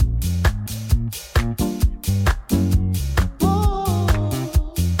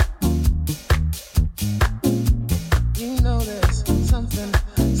 You know there's something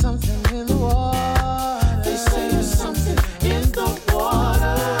in the water. They say there's something in the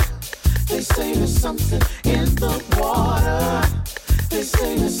water. They say there's something in the water. They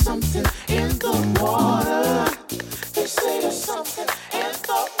say there's something in the water. They say there's something in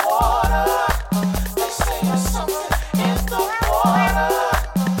the water. They say there's something in the water.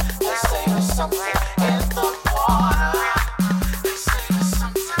 They say there's something in the water. They say there's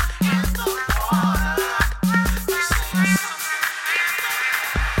something in the water. They say there's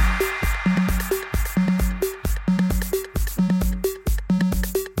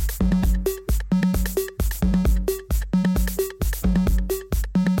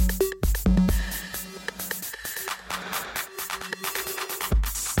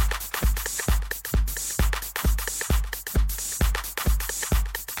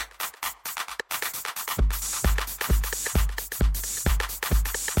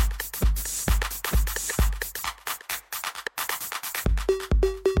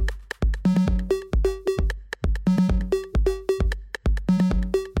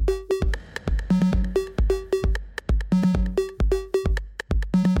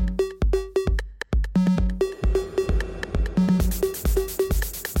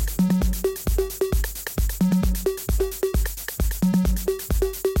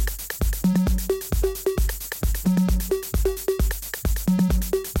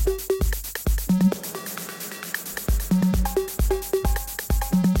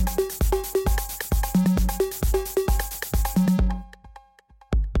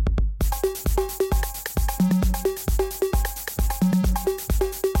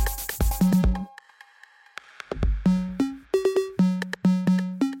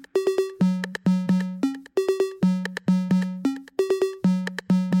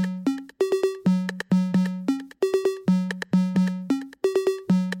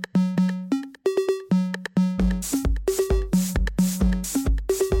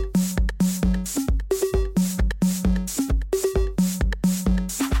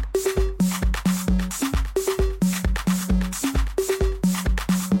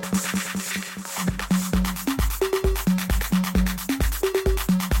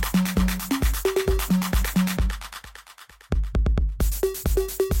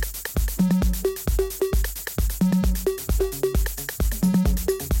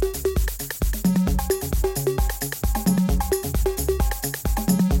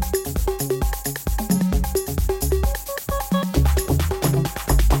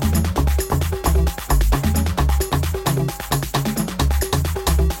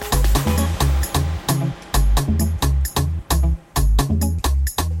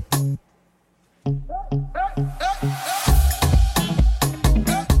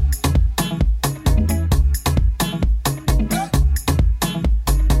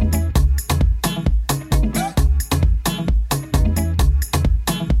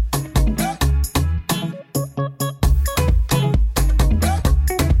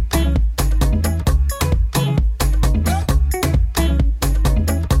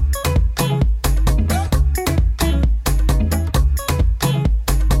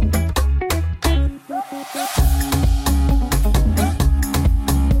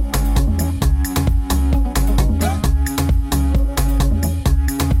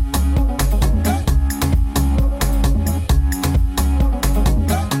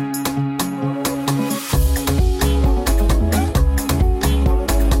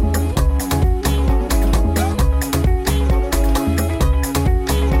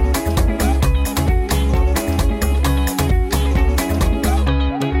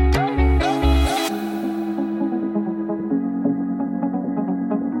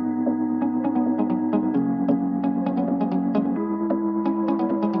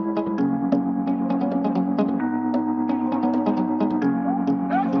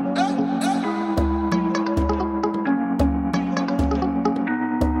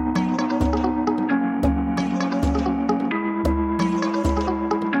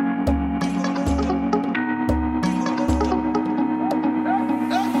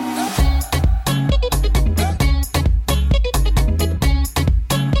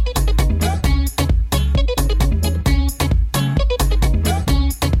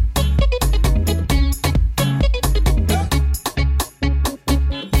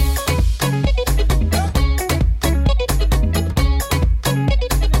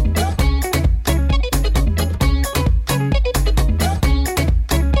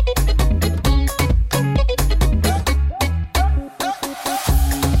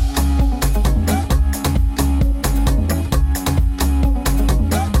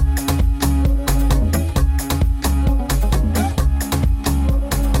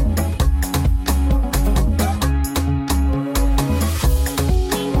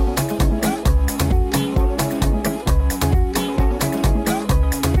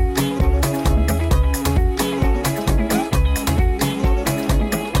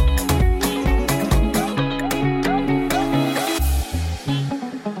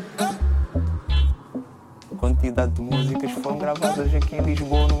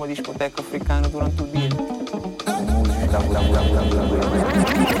discoteca africana durante o dia.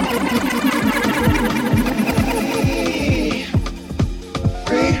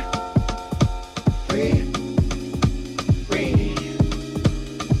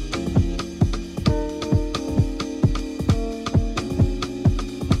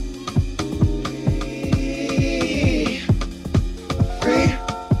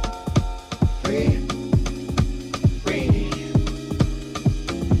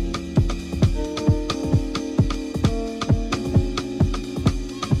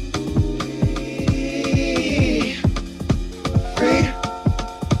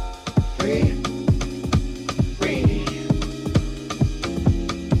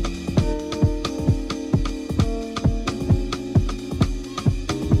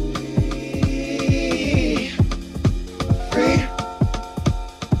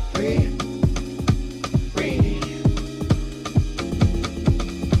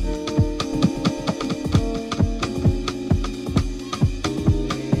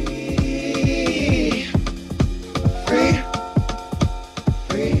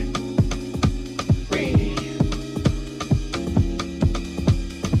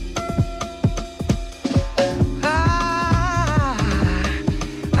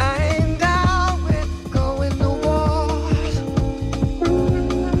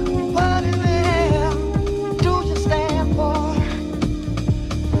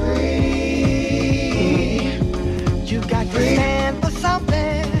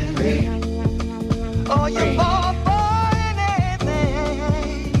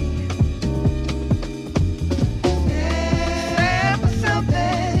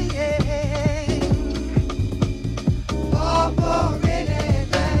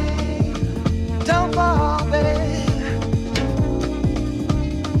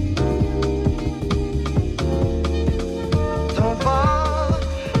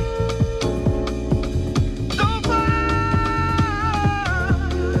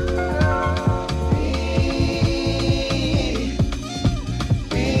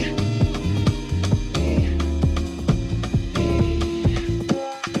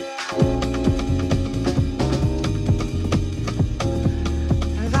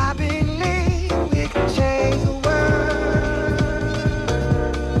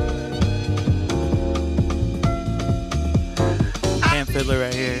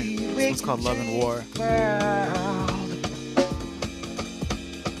 Called Love and War.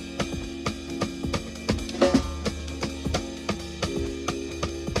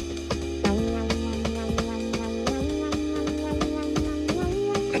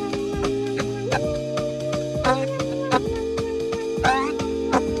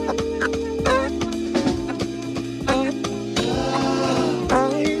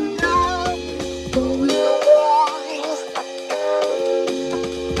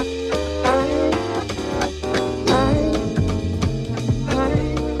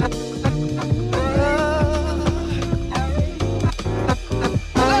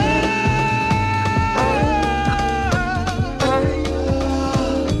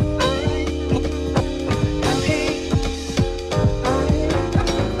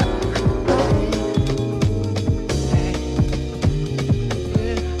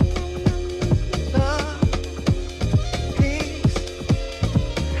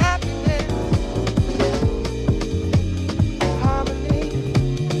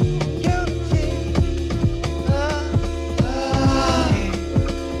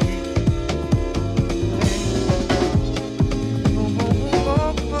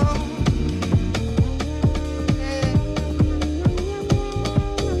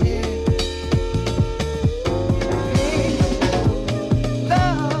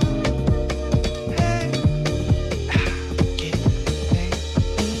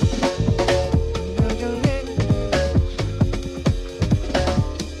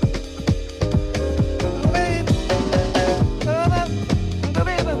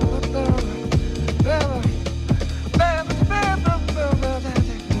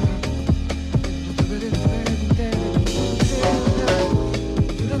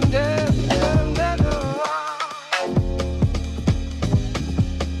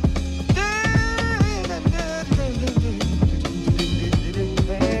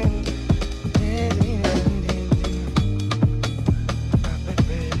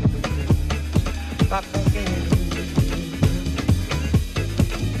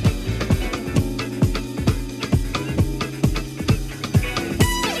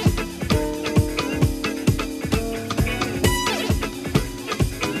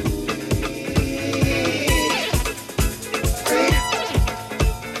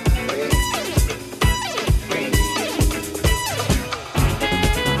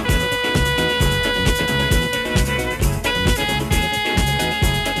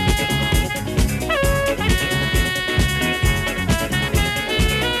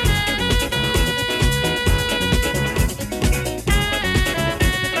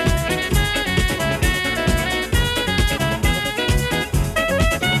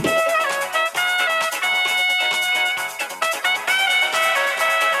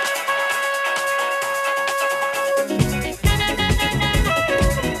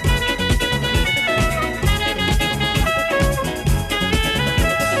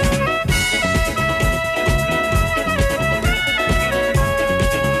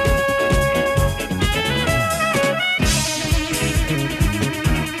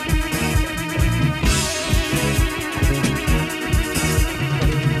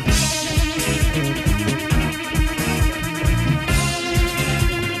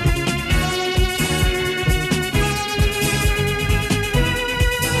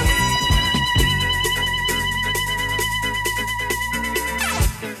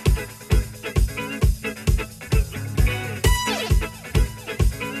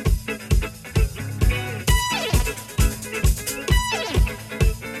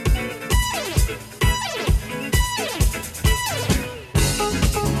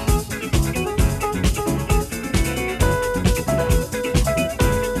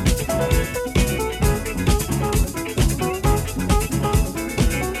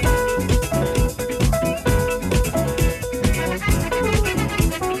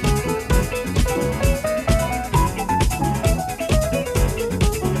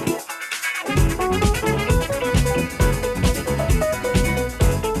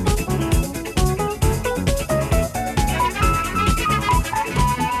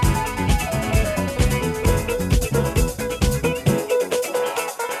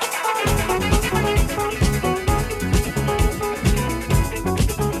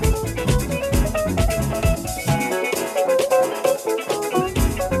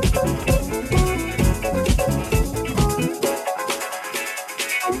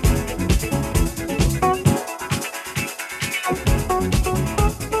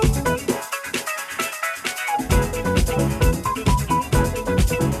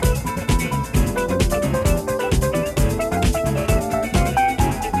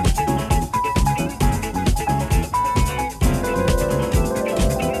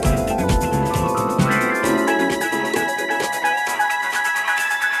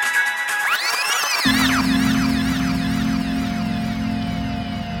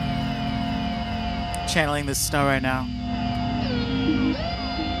 channeling the snow right now.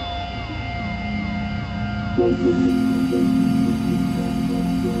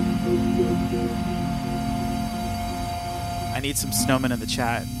 I need some snowmen in the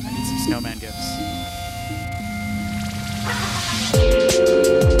chat. I need some snowman gifts.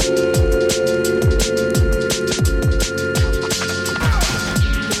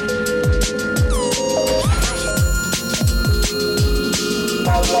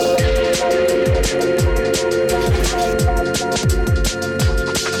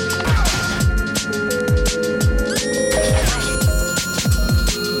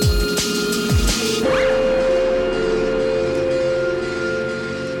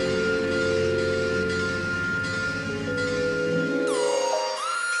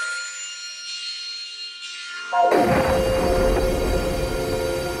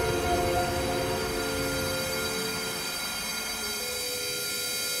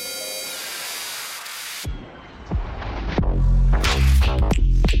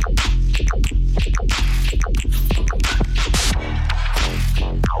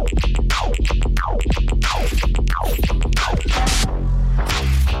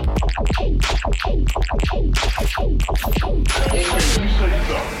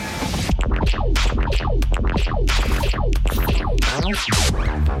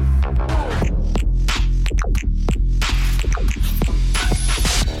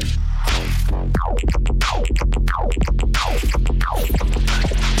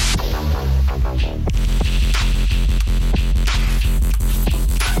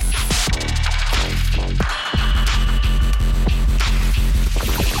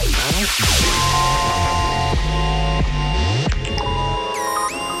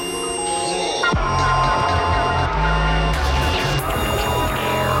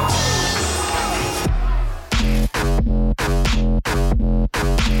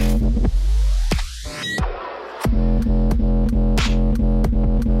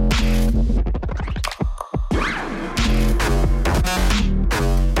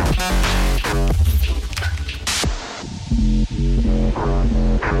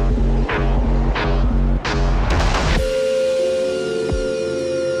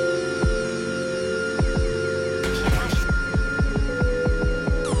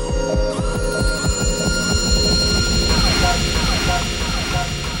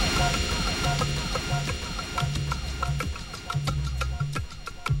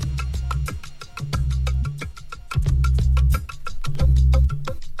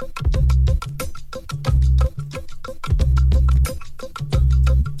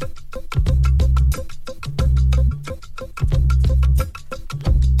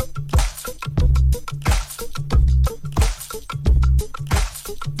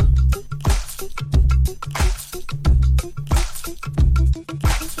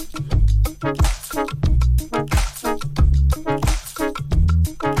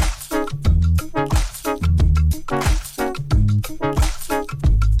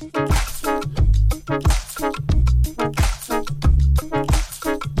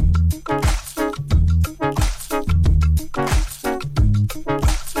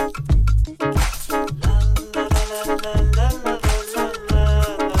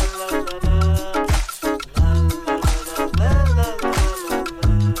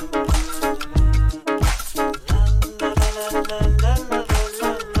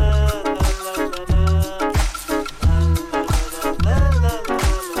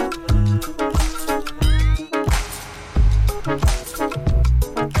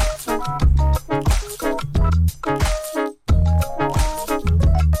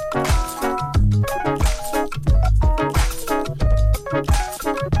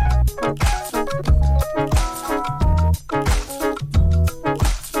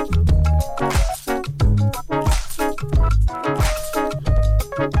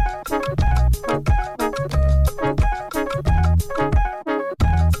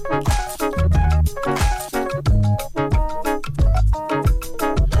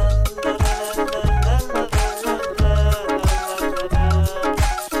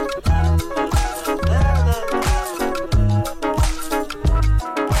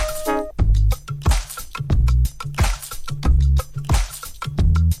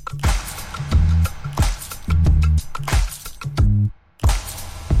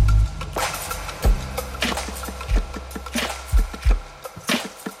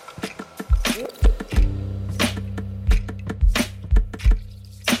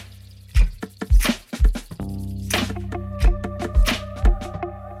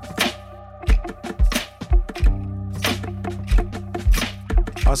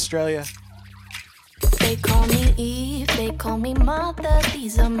 Australia. They call me Eve, they call me Mother.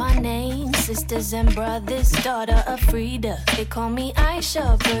 These are my names, sisters and brothers, daughter of Frida. They call me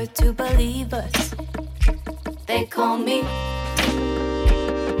Aisha, birth to believers. They call me.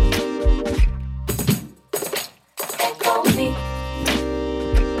 They call me.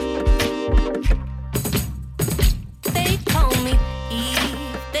 They call me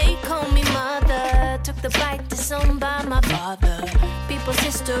Eve, they call me Mother. Took the bite disowned by my father. People's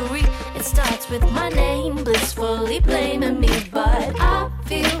history, it starts with my name, blissfully blaming me, but I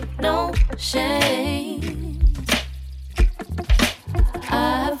feel no shame.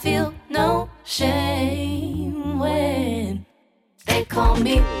 I feel no shame when they call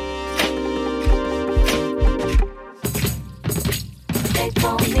me. They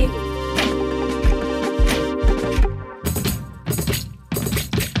call me.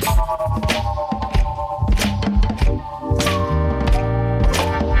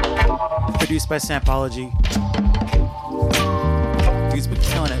 Produced by Sampology. Dude's been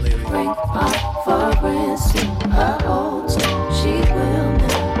killing it lately. Bring up for instance, her altar. She will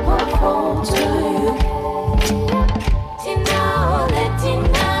never falter you. Tina, let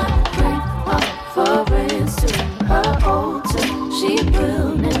Tina. Bring up for instance, her altar. She will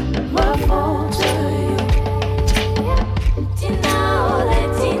never falter you. Tina, let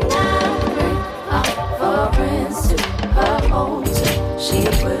Tina. Bring up for instance, her altar. She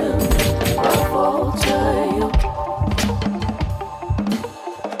will never falter you.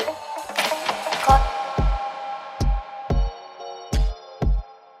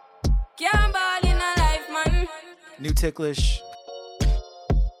 Can't ball in a life, man. New Ticklish.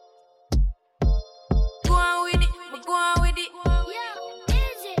 Go on with it, but go on with it. Yo,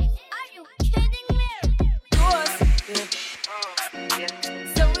 Izzy, are you kidding me? Force, yeah.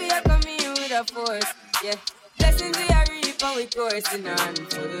 So we are coming with a force, yeah. Blessings we are reap and we coursing on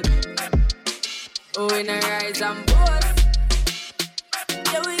full. Oh, we not rise and boast.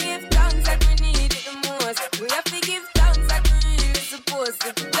 Yeah, we give thanks like we need it the most. We have to give thanks like we really supposed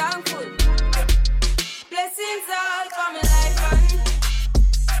to be thankful. Blessings all for my life and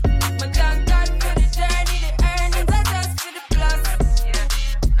but thank God for the journey, the earnings are just for the plus. Yeah.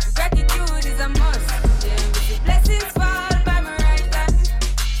 And gratitude is a must. Yeah, with the blessings fall by my right hand.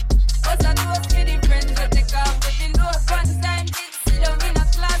 Us are those for the friends that take off with the load. One time did sit down in a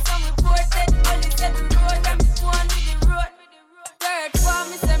class and we reported. Only said the road and we go on with the road. Third form,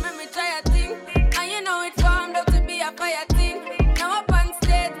 me say me try a thing. And you know it formed up to be a fire thing. Now up on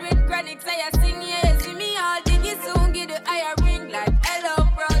stage with chronics I sing. Yeah, see me all dig you soon get the higher ring. Like hello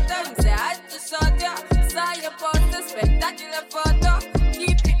brother, me say I just saw ya. Saw your poster, spectacular photo.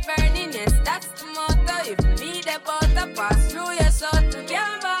 Keep it burning, yes that's the motto. If you need a butter, pass through your soul to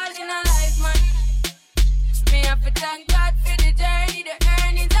can't ball in a life man. Me have to thank God for the journey, the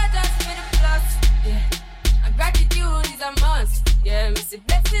earnings are just for the plus. Yeah, and gratitude is a must. Yeah, me see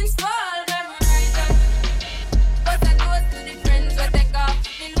blessings fall by my right hand. But I goes to the friends who take off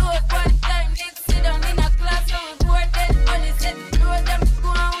the load. One time did sit down in a class and we boarded. Only said the road them go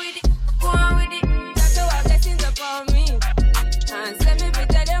on with it, go on with it. That's how our blessings upon me. And send me to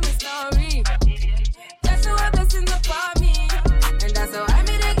tell them a story. That's how our blessings upon me. And that's how I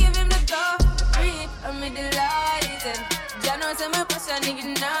made to give him the glory. I'm in the light and Jah knows I'm a passion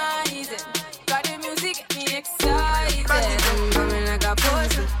igniting. Got the music get me excited. Coming like a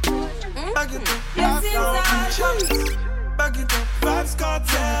potion. Back it up, Blessings are back it up, Vybz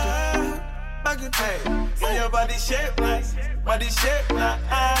Kartel. Back it up, see your body shape nice, body shape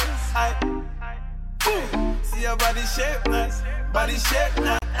nice. See your body shape nice, body shape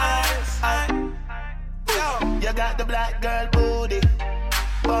nice. Yo, you got the black girl booty,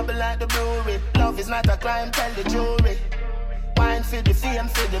 bubble like the brewery. Love is not a crime, tell the jury. Wine for the fame,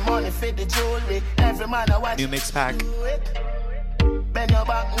 for the money, for the jewelry. Every man I watch. New mix pack. Bend your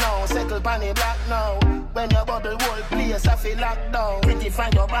back now, settle panny black now. When your bubble whole place I feel locked down. Pretty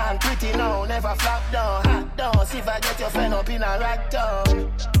find your band, pretty now, never flop down. Hot down, see if I get your friend up in a rack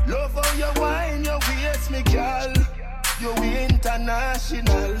down. Love how you wine, your waist me girl. You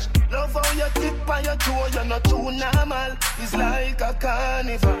international. Love how you tip on your toe, you're not too normal. It's like a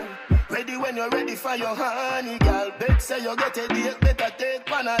carnival. Ready when you're ready for your honey, girl. Bet say you get a date, better take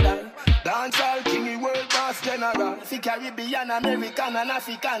Panadol. Dancehall king, world boss general. Fi Caribbean, American and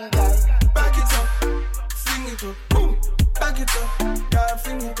African girl. Back it up, fling it up, boom. Back it up, girl,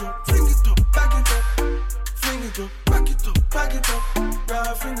 fling it up, fling it up. Back it up, fling it up, back it up, back it up,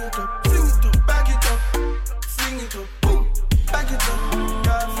 girl, fling it up, fling it up. Back it up, fling it up, boom. Back it up,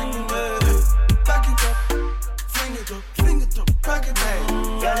 girl, fling it up. Back it up, fling it up, fling it up, back it up.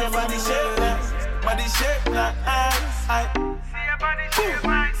 Girl, your body shape nice, body shape nice. See your body shape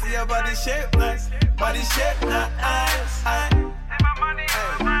nice. See your body shape nice, body shape nice. See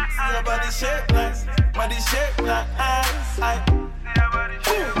your body shape nice, body shape nice.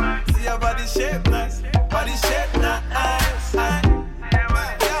 See your body shape nice, body shape nice.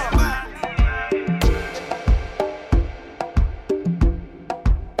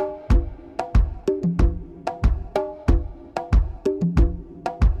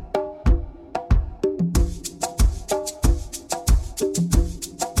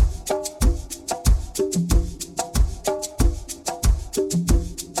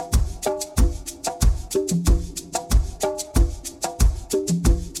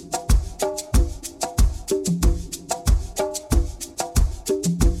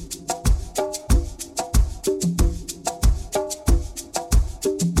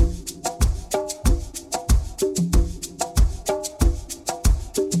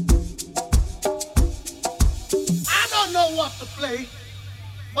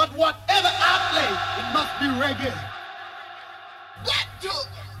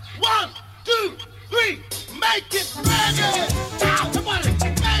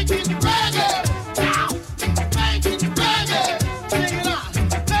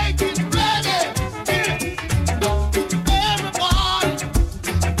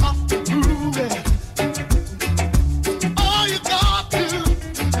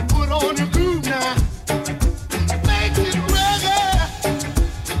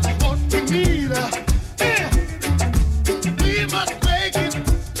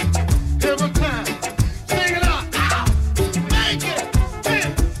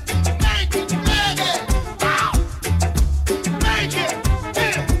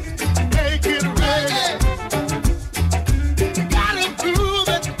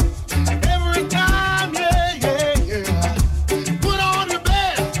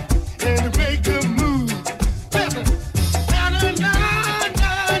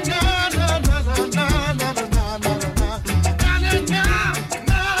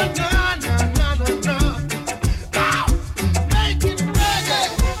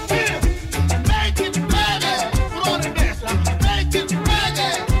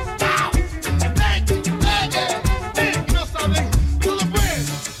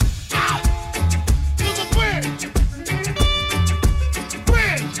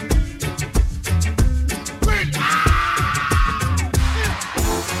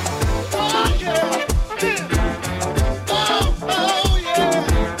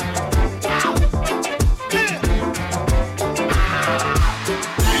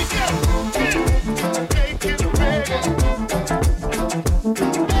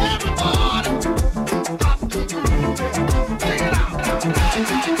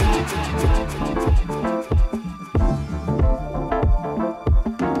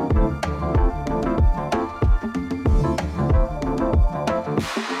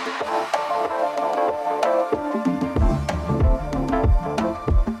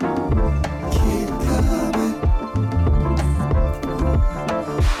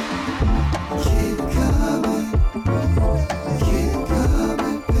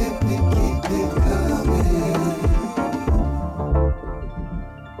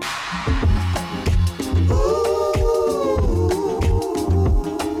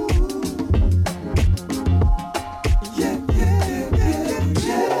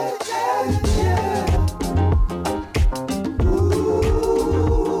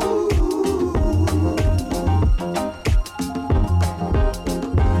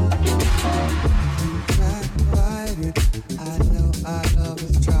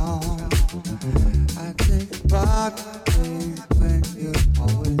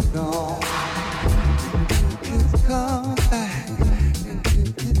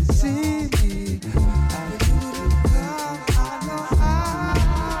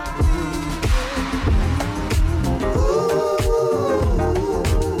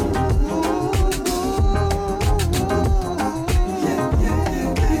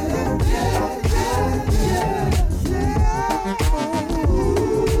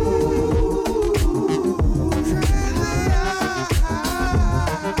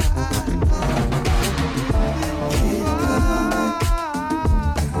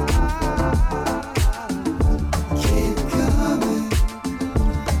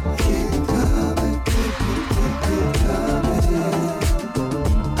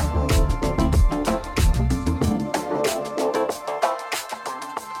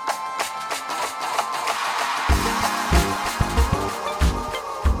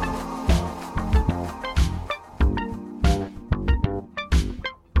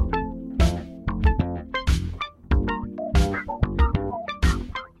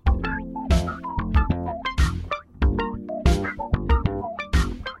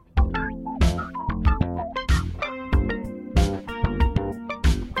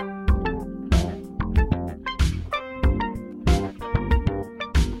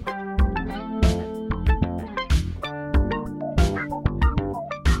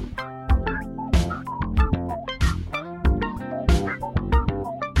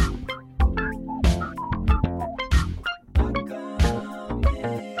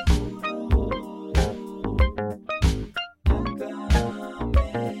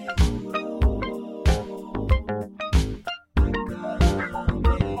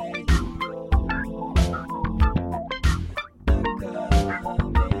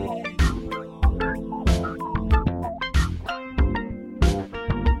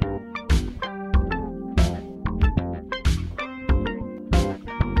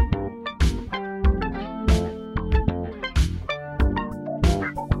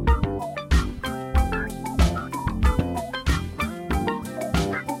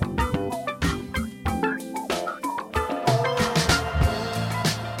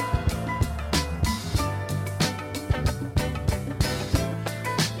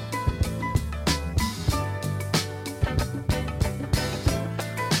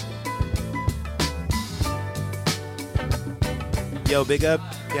 Yo, big up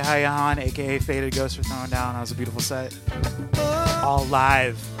Yahya Han, aka Faded Ghost, for throwing down. That was a beautiful set. All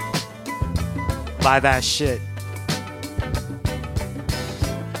live. Live ass shit.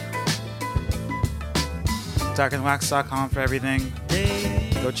 darkandwax.com for everything.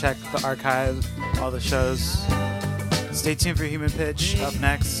 Go check the archive, all the shows. Stay tuned for Human Pitch up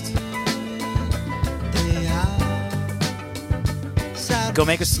next. Go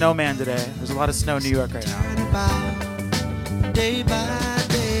make a snowman today. There's a lot of snow in New York right now. Day by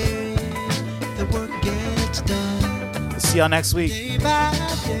day, the work gets done. See y'all next week. Day by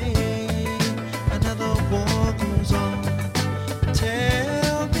day, another war goes on.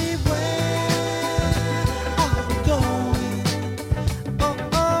 Tell me where I'm going. Oh,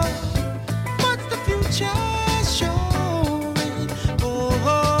 oh, what's the future showing? Oh,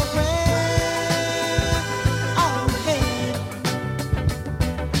 where are we headed?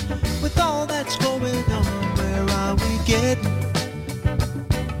 With all that's going on, where are we getting?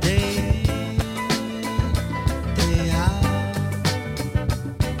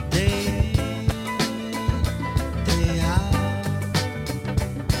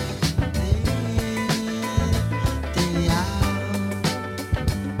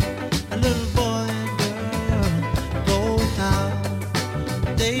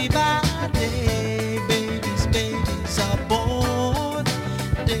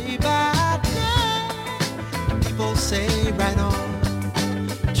 Say right on.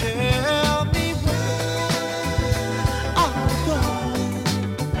 Tell me where I'm going.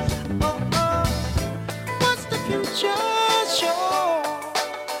 Oh, oh, what's the future?